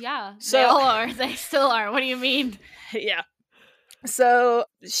 Yeah, so, they all are. They still are. What do you mean? Yeah. So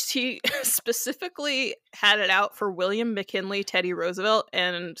she specifically had it out for William McKinley, Teddy Roosevelt,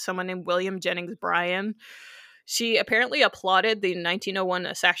 and someone named William Jennings Bryan. She apparently applauded the 1901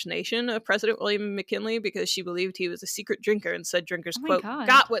 assassination of President William McKinley because she believed he was a secret drinker and said drinkers, quote,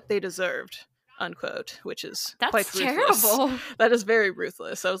 got what they deserved, unquote, which is quite ruthless. Terrible. That is very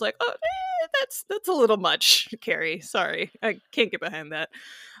ruthless. I was like, that's a little much, Carrie. Sorry. I can't get behind that.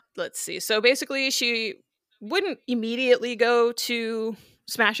 Let's see. So basically, she wouldn't immediately go to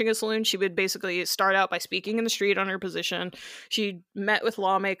smashing a saloon. She would basically start out by speaking in the street on her position. She met with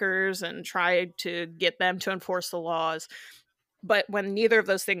lawmakers and tried to get them to enforce the laws. But when neither of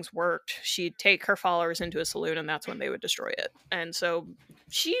those things worked, she'd take her followers into a saloon, and that's when they would destroy it. And so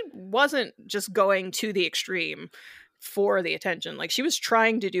she wasn't just going to the extreme for the attention. Like, she was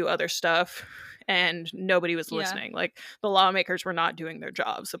trying to do other stuff, and nobody was listening. Like, the lawmakers were not doing their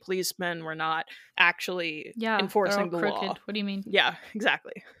jobs. The policemen were not actually enforcing the law. What do you mean? Yeah,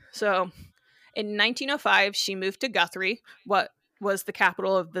 exactly. So in 1905, she moved to Guthrie, what was the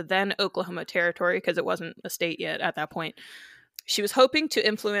capital of the then Oklahoma Territory, because it wasn't a state yet at that point. She was hoping to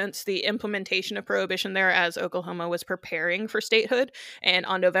influence the implementation of prohibition there as Oklahoma was preparing for statehood. And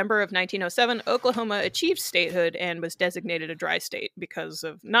on November of 1907, Oklahoma achieved statehood and was designated a dry state because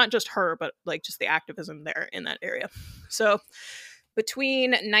of not just her, but, like, just the activism there in that area. So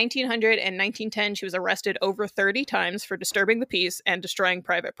between 1900 and 1910, she was arrested over 30 times for disturbing the peace and destroying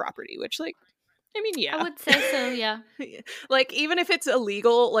private property, which, like, I mean, yeah. I would say so, yeah. Like, even if it's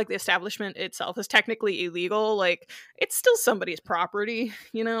illegal, like the establishment itself is technically illegal, like it's still somebody's property,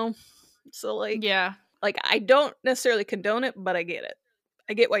 you know? So like Yeah. like I don't necessarily condone it, but I get it.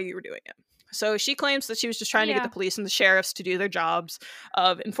 I get why you were doing it. So she claims that she was just trying to get the police and the sheriffs to do their jobs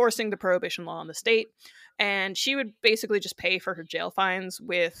of enforcing the prohibition law in the state. And she would basically just pay for her jail fines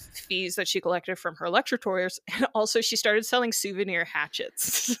with fees that she collected from her lecture tours. And also she started selling souvenir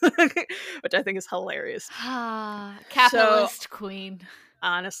hatchets, which I think is hilarious. Capitalist queen.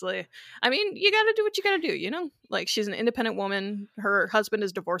 Honestly. I mean, you gotta do what you gotta do, you know? Like, she's an independent woman. Her husband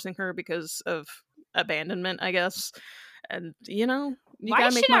is divorcing her because of abandonment, I guess. And, you know, you Why gotta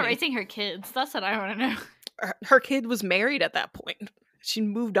is make she not money. raising her kids? That's what I want to know. Her kid was married at that point. She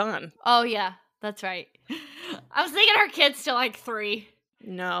moved on. Oh, yeah. That's right. I was thinking her kid's still like 3.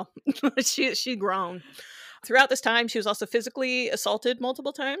 No. She'd grown. Throughout this time, she was also physically assaulted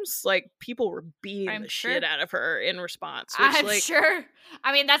multiple times. Like, people were beating shit out of her in response. Which, I'm sure.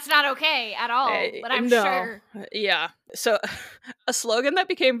 I mean, that's not okay at all, but I'm sure. Yeah. So, a slogan that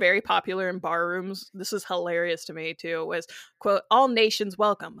became very popular in bar rooms, this is hilarious to me too, was, quote, "All nations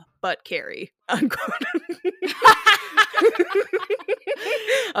welcome, but Carrie," unquote.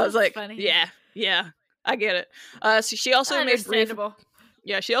 I was like, funny. Yeah, I get it. So she also made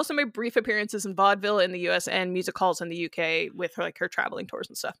she also made brief appearances in vaudeville in the U.S. and music halls in the U.K. with her triveling tours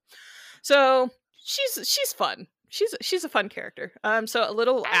and stuff. So she's fun. She's a fun character. So a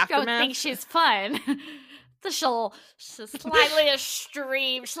little aftermath. I don't think she's fun. She's slightly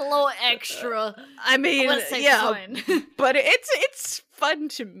extreme. She's a little extra. I mean, yeah, fun. But it's fun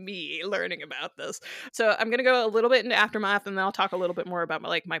to me learning about this. So I'm gonna go a little bit into aftermath, and then I'll talk a little bit more about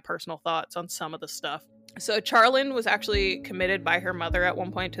my personal thoughts on some of the stuff. So Charlene was actually committed by her mother at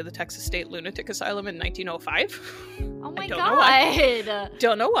one point to the Texas State Lunatic Asylum in 1905. Oh my god!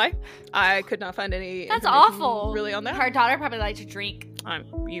 Don't know why. I could not find any. That's awful. Really on that. Her daughter probably liked to drink.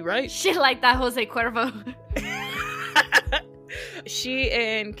 You right. She liked that Jose Cuervo. She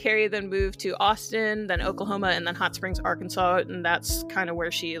and Carrie then moved to Austin, then Oklahoma, and then Hot Springs, Arkansas, and that's kind of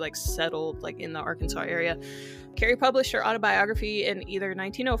where she settled in the Arkansas area. Carrie published her autobiography in either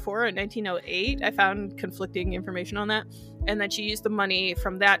 1904 or 1908. I found conflicting information on that. And then she used the money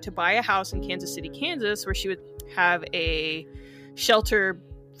from that to buy a house in Kansas City, Kansas, where she would have a shelter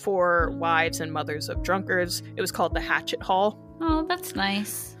for wives and mothers of drunkards. It was called the Hatchet Hall. Oh, that's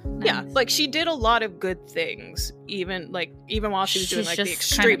nice. Yeah, she did a lot of good things, even while she was doing the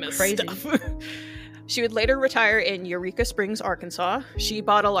extremist stuff. She would later retire in Eureka Springs, Arkansas. She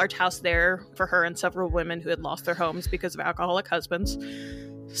bought a large house there for her and several women who had lost their homes because of alcoholic husbands.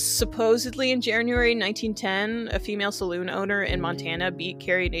 Supposedly in January 1910, a female saloon owner in Montana beat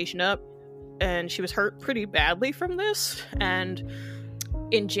Carrie Nation up, and she was hurt pretty badly from this. And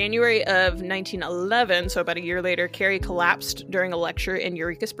in January of 1911, so about a year later, Carrie collapsed during a lecture in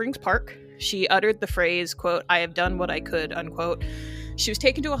Eureka Springs Park. She uttered the phrase, quote, "I have done what I could," unquote. She was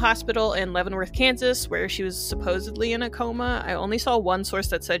taken to a hospital in Leavenworth, Kansas, where she was supposedly in a coma. I only saw one source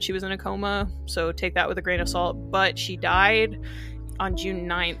that said she was in a coma, so take that with a grain of salt. But she died on June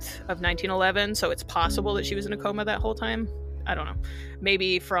 9th of 1911, so it's possible that she was in a coma that whole time. I don't know.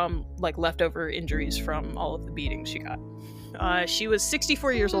 Maybe from leftover injuries from all of the beatings she got. She was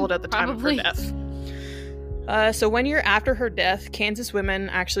 64 years old at the time of her death. So 1 year after her death, Kansas women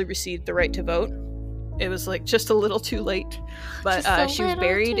actually received the right to vote. It was just a little too late. But she was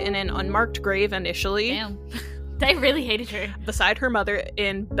buried in an unmarked grave initially. Damn. They really hated her. Beside her mother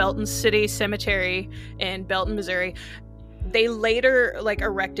in Belton City Cemetery in Belton, Missouri. They later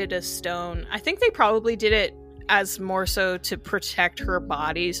erected a stone. I think they probably did it as more so to protect her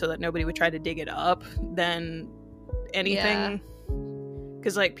body so that nobody would try to dig it up than anything.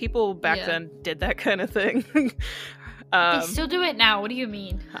 Because people back then did that kind of thing. They still do it now. What do you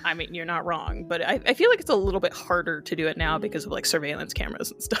mean? I mean, you're not wrong, but I feel like it's a little bit harder to do it now because of surveillance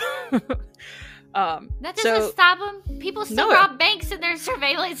cameras and stuff. That doesn't stop them. People still rob banks in their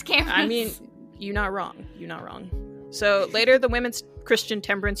surveillance cameras. I mean, you're not wrong. You're not wrong. So later, the Women's Christian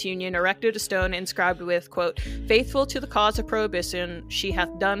Temperance Union erected a stone inscribed with, quote, "Faithful to the cause of prohibition, she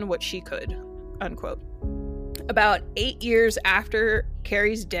hath done what she could," unquote. About 8 years after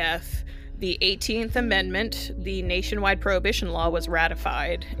Carrie's death, the 18th Amendment, the nationwide prohibition law, was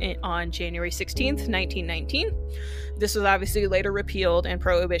ratified on January 16th, 1919. This was obviously later repealed, and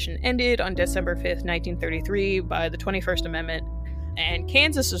prohibition ended on December 5th, 1933 by the 21st Amendment, and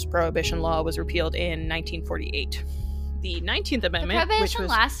Kansas's prohibition law was repealed in 1948. The 19th Amendment, prohibition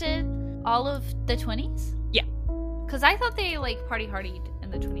lasted all of the 20s? Yeah. Because I thought they party hardied in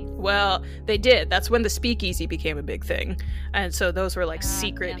in the 20s. Well, they did. That's when the speakeasy became a big thing. And so those were like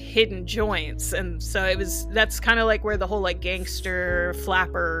secret hidden joints. And so that's kind of like where the whole like gangster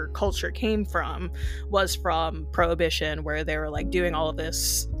flapper culture came from, was from Prohibition, where they were like doing all of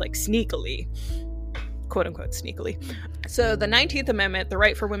this like sneakily, quote unquote sneakily. So the 19th Amendment, the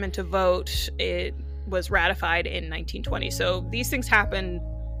right for women to vote, it was ratified in 1920. So these things happened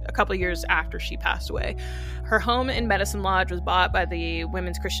a couple of years after she passed away. Her home in Medicine Lodge was bought by the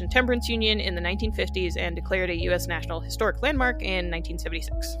Women's Christian Temperance Union in the 1950s and declared a U.S. National Historic Landmark in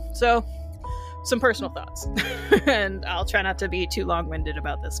 1976. So, some personal thoughts. And I'll try not to be too long-winded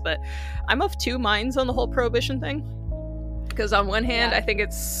about this, but I'm of two minds on the whole Prohibition thing. Because on one hand, I think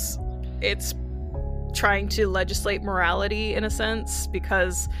it's trying to legislate morality in a sense,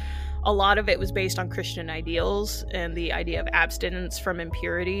 because a lot of it was based on Christian ideals and the idea of abstinence from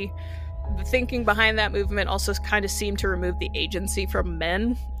impurity. The thinking behind that movement also kind of seemed to remove the agency from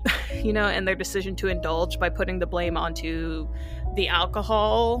men, and their decision to indulge by putting the blame onto the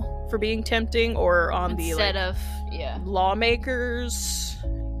alcohol for being tempting, or on lawmakers,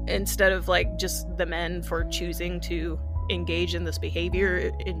 instead of like just the men for choosing to engage in this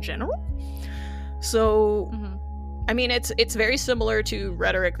behavior in general. So I mean, it's very similar to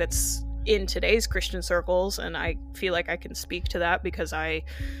rhetoric that's in today's Christian circles, and I feel like I can speak to that because I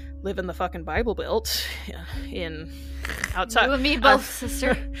live in the fucking Bible Belt in outside. You and me both,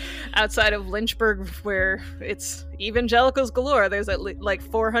 sister. Outside of Lynchburg, where it's evangelicals galore. There's like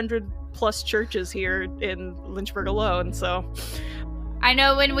 400 plus churches here in Lynchburg alone. So I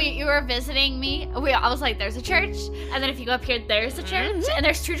know when you were visiting me, I was like, "There's a church," and then if you go up here, there's a church, and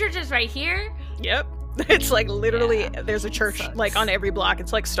there's two churches right here. Yep. It's like literally there's a church like on every block.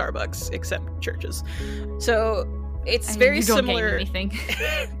 It's like Starbucks except churches. So it's very similar.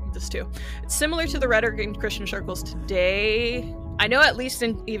 This too. It's similar to the rhetoric in Christian circles today. I know at least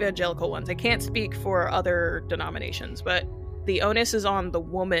in evangelical ones. I can't speak for other denominations, but the onus is on the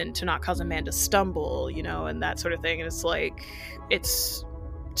woman to not cause a man to stumble, and that sort of thing. And it's like it's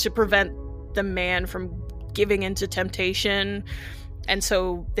to prevent the man from giving into temptation. And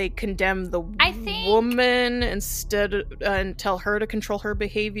so they condemn the woman instead and tell her to control her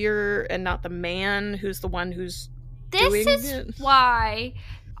behavior and not the man who's the one who's doing it. This is why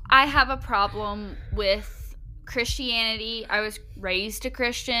I have a problem with Christianity. I was raised a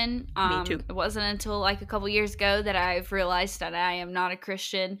Christian. Me too. It wasn't until like a couple years ago that I've realized that I am not a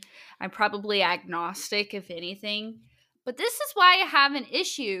Christian. I'm probably agnostic, if anything. But this is why I have an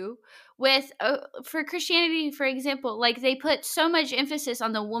issue with, for Christianity, for example, like they put so much emphasis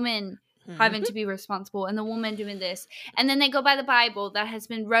on the woman having to be responsible and the woman doing this. And then they go by the Bible that has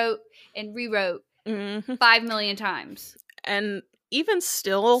been wrote and rewrote 5 million times. And even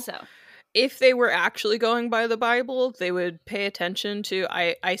still, if they were actually going by the Bible, they would pay attention to,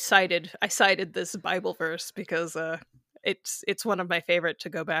 I cited this Bible verse because it's one of my favorite to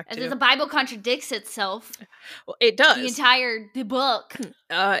go back to. The Bible contradicts itself. Well, it does. The entire book.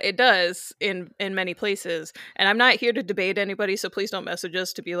 It does in many places. And I'm not here to debate anybody, so please don't message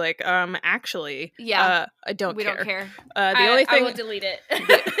us to be like, actually, I don't care. We don't care. I will delete it.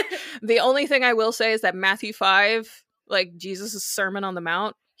 The only thing I will say is that Matthew 5, like Jesus' Sermon on the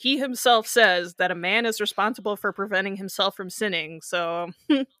Mount, he himself says that a man is responsible for preventing himself from sinning. So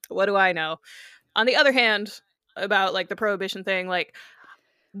what do I know? On the other hand, about like the prohibition thing, like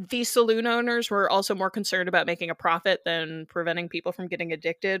the saloon owners were also more concerned about making a profit than preventing people from getting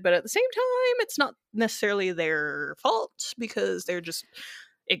addicted. But at the same time, it's not necessarily their fault because they're just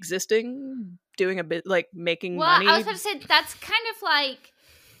existing, doing a bit like making money. Well, I was going to say that's kind of like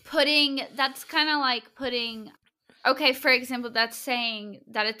putting, okay, for example, that's saying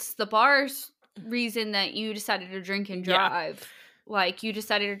that it's the bar's reason that you decided to drink and drive. Yeah. Like, you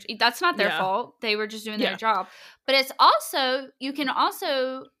decided to, that's not their fault. They were just doing their job. But it's also, you can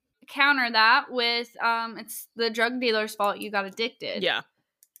also counter that with, it's the drug dealer's fault you got addicted. Yeah.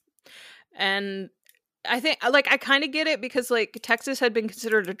 And I think, like, I kind of get it because, like, Texas had been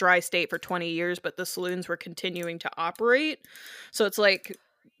considered a dry state for 20 years, but the saloons were continuing to operate. So it's like,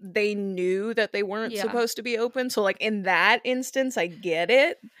 they knew that they weren't supposed to be open. So, like, in that instance, I get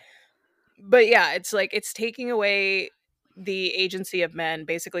it. But yeah, it's like, it's taking away the agency of men,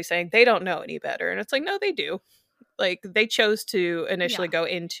 basically saying they don't know any better. And it's like, no, they do. Like, they chose to initially go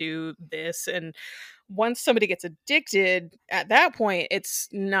into this, and once somebody gets addicted, at that point it's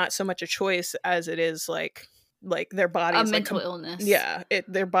not so much a choice as it is like their body is a mental illness.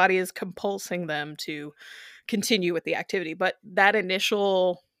 Their body is compulsing them to continue with the activity. But that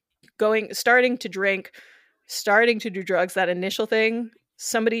initial starting to drink, starting to do drugs, that initial thing,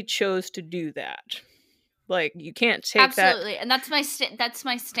 somebody chose to do that. Like, you can't take Absolutely. And that's my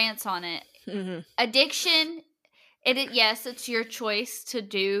stance on it. Addiction, yes, it's your choice to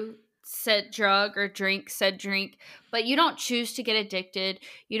do said drug or drink said drink, but you don't choose to get addicted.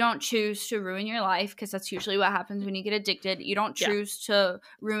 You don't choose to ruin your life, because that's usually what happens when you get addicted. You don't choose to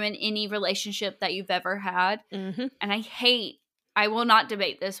ruin any relationship that you've ever had. And I will not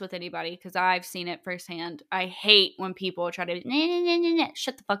debate this with anybody because I've seen it firsthand. I hate when people try to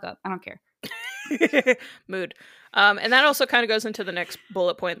shut the fuck up. I don't care. Mood. And that also kind of goes into the next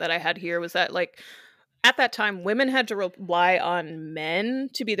bullet point that I had here, was that, like, at that time, women had to rely on men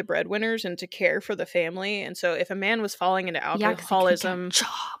to be the breadwinners and to care for the family. And so if a man was falling into alcoholism,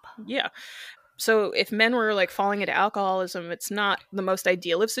 so if men were, like, falling into alcoholism, it's not the most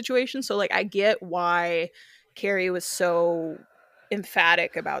ideal of situations. So, like, I get why Carrie was so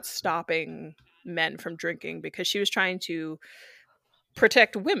emphatic about stopping men from drinking, because she was trying to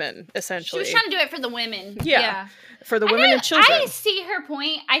protect women, essentially. She was trying to do it for the women. Yeah. For the women and children. I see her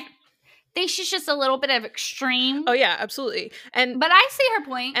point. I think she's just a little bit of extreme. Oh yeah, absolutely. But I see her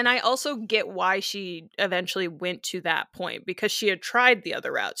point. And I also get why she eventually went to that point, because she had tried the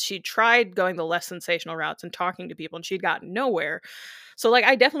other routes. She tried going the less sensational routes and talking to people, and she'd gotten nowhere. So, like,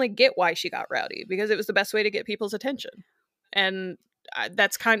 I definitely get why she got rowdy, because it was the best way to get people's attention. And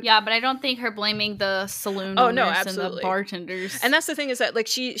that's kind of... Yeah, but I don't think her blaming the saloon owners and the bartenders. And that's the thing, is that, like,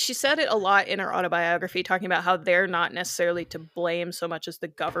 she said it a lot in her autobiography, talking about how they're not necessarily to blame so much as the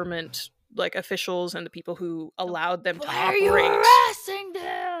government, like, officials and the people who allowed them to operate. Why are you harassing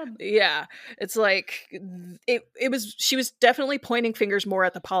them? Yeah, it's like she was definitely pointing fingers more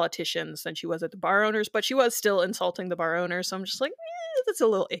at the politicians than she was at the bar owners, but she was still insulting the bar owners. So I'm just like, that's a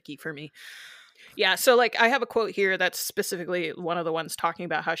little icky for me. Yeah, so, like, I have a quote here that's specifically one of the ones talking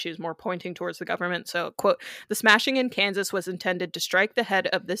about how she was more pointing towards the government. So, quote, "The smashing in Kansas was intended to strike the head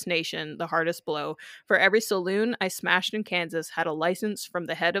of this nation the hardest blow. For every saloon I smashed in Kansas had a license from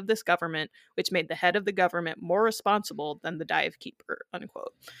the head of this government, which made the head of the government more responsible than the dive keeper,"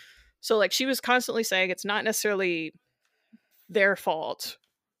 unquote. So, like, she was constantly saying it's not necessarily their fault.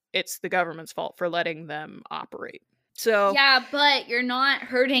 It's the government's fault for letting them operate. So yeah, but you're not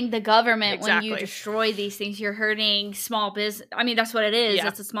hurting the government when you destroy these things. You're hurting small business. I mean, that's what it is. Yeah.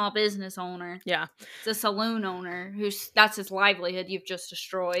 It's a small business owner. Yeah. It's a saloon owner that's his livelihood you've just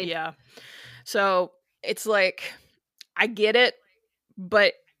destroyed. Yeah. So it's like, I get it,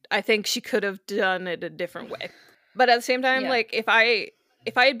 but I think she could have done it a different way. But at the same time, like, if I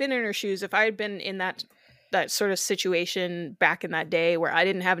had been in her shoes, if I had been in that sort of situation back in that day where I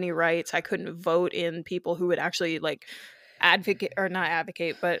didn't have any rights, I couldn't vote in people who would actually, like, advocate, or not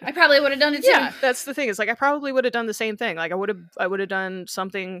advocate, but I probably would have done it too. Yeah, that's the thing. It's like, I probably would have done the same thing. Like, I would have done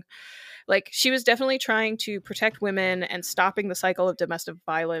something. Like, she was definitely trying to protect women and stopping the cycle of domestic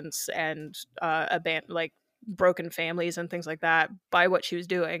violence and like broken families and things like that by what she was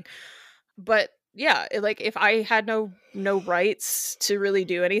doing. But yeah, like, if I had no rights to really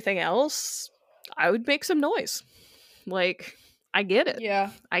do anything else, I would make some noise. Like, I get it.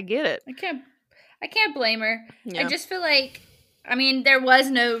 Yeah. I get it. I can't blame her. Yeah. I just feel like, I mean, there was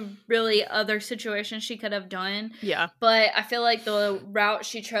no really other situation she could have done. Yeah. But I feel like the route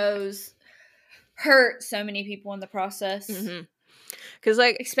she chose hurt so many people in the process. Mm-hmm. Because,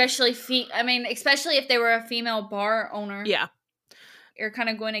 like, especially if they were a female bar owner. Yeah. You're kind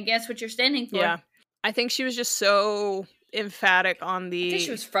of going against what you're standing for. Yeah. I think she was just so emphatic on the... I think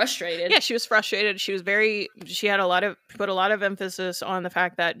she was frustrated. Yeah, she was frustrated. She had put a lot of emphasis on the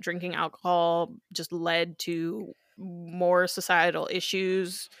fact that drinking alcohol just led to more societal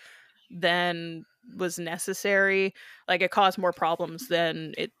issues than was necessary. Like, it caused more problems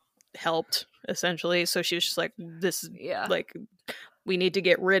than it helped, essentially. So she was just like, like, we need to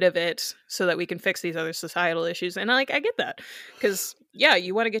get rid of it so that we can fix these other societal issues. And, like, I get that. Because, yeah,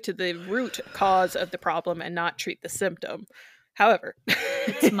 you want to get to the root cause of the problem and not treat the symptom. However.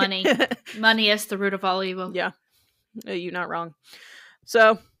 It's money. Money is the root of all evil. Yeah. You're not wrong.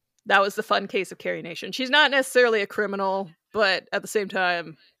 So, that was the fun case of Carrie Nation. She's not necessarily a criminal, but at the same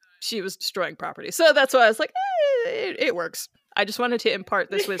time, she was destroying property. So that's why I was like, it works. I just wanted to impart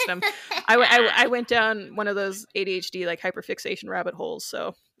this wisdom. I went down one of those ADHD, like, hyperfixation rabbit holes.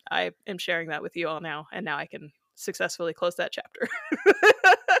 So I am sharing that with you all now. And now I can successfully close that chapter.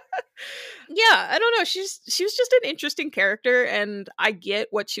 Yeah, I don't know. She was just an interesting character, and I get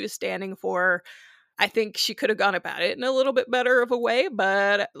what she was standing for. I think she could have gone about it in a little bit better of a way.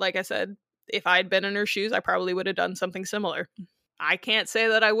 But like I said, if I'd been in her shoes, I probably would have done something similar. I can't say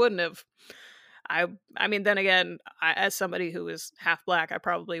that I wouldn't have. I mean, then again, as somebody who was half black, I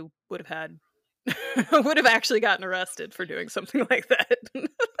probably would have actually gotten arrested for doing something like that.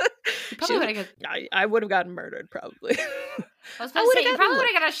 Probably would have I would have gotten murdered, probably. I was about to say, you probably would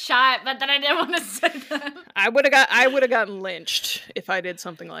have got a shot, but then I didn't want to say that. I would have gotten lynched if I did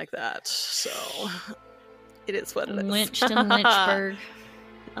something like that. So it is what it is. Lynched in Lynchburg.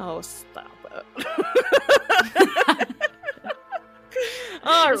 Oh, stop it.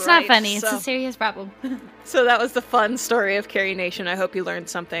 It's not funny. It's a serious problem. So that was the fun story of Carrie Nation. I hope you learned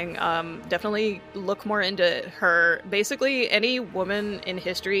something. Definitely look more into her. Basically, any woman in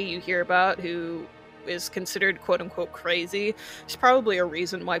history you hear about who is considered quote-unquote crazy, there's probably a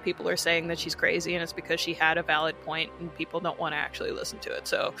reason why people are saying that she's crazy, and it's because she had a valid point and people don't want to actually listen to it.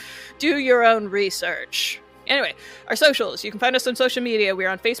 So do your own research. Anyway, our socials. You can find us on social media. We are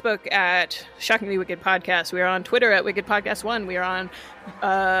on Facebook at Shockingly Wicked Podcast. We are on Twitter at Wicked Podcast 1. We are on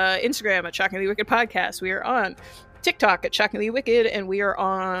Instagram at Shockingly Wicked Podcast. We are on TikTok at Shockingly Wicked. And we are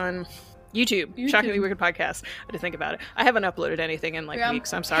on YouTube. Shockingly Wicked Podcast. I had to think about it. I haven't uploaded anything in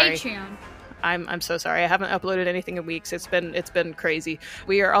weeks. I'm sorry. Patreon. I'm so sorry. I haven't uploaded anything in weeks. It's been crazy.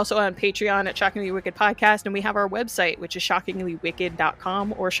 We are also on Patreon at Shockingly Wicked Podcast, and we have our website, which is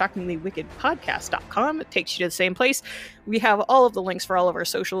shockinglywwicked.com or shockinglywickedpodcast.com. It takes you to the same place. We have all of the links for all of our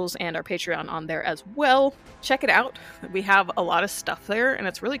socials and our Patreon on there as well. Check it out. We have a lot of stuff there, and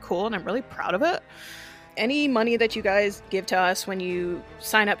it's really cool, and I'm really proud of it. Any money that you guys give to us when you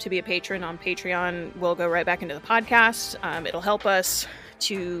sign up to be a patron on Patreon will go right back into the podcast. It'll help us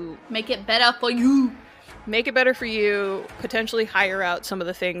to make it better for you. Make it better for you, potentially hire out some of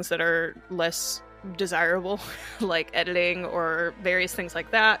the things that are less desirable, like editing or various things like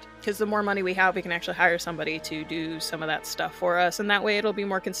that. Because the more money we have, we can actually hire somebody to do some of that stuff for us, and that way it'll be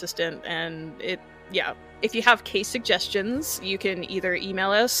more consistent. And if you have case suggestions, you can either email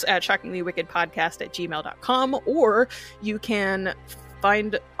us at shockinglywickedpodcast@gmail.com, or you can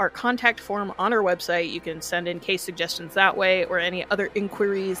find our contact form on our website. You can send in case suggestions that way, or any other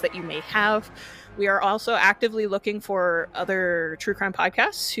inquiries that you may have. We are also actively looking for other true crime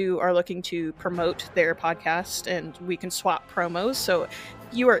podcasts who are looking to promote their podcast, and we can swap promos. So if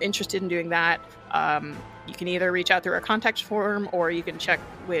you are interested in doing that, you can either reach out through our contact form, or you can check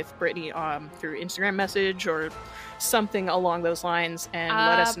with Brittany through Instagram message or something along those lines and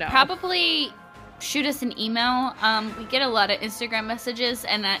let us know. Probably shoot us an email. We get a lot of Instagram messages,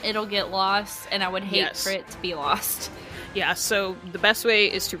 and it'll get lost, and I would hate for it to be lost. Yeah, so the best way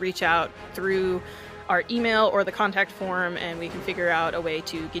is to reach out through our email or the contact form, and we can figure out a way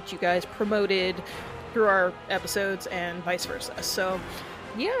to get you guys promoted through our episodes and vice versa. So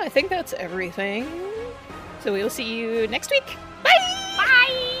yeah, I think that's everything. So we will see you next week.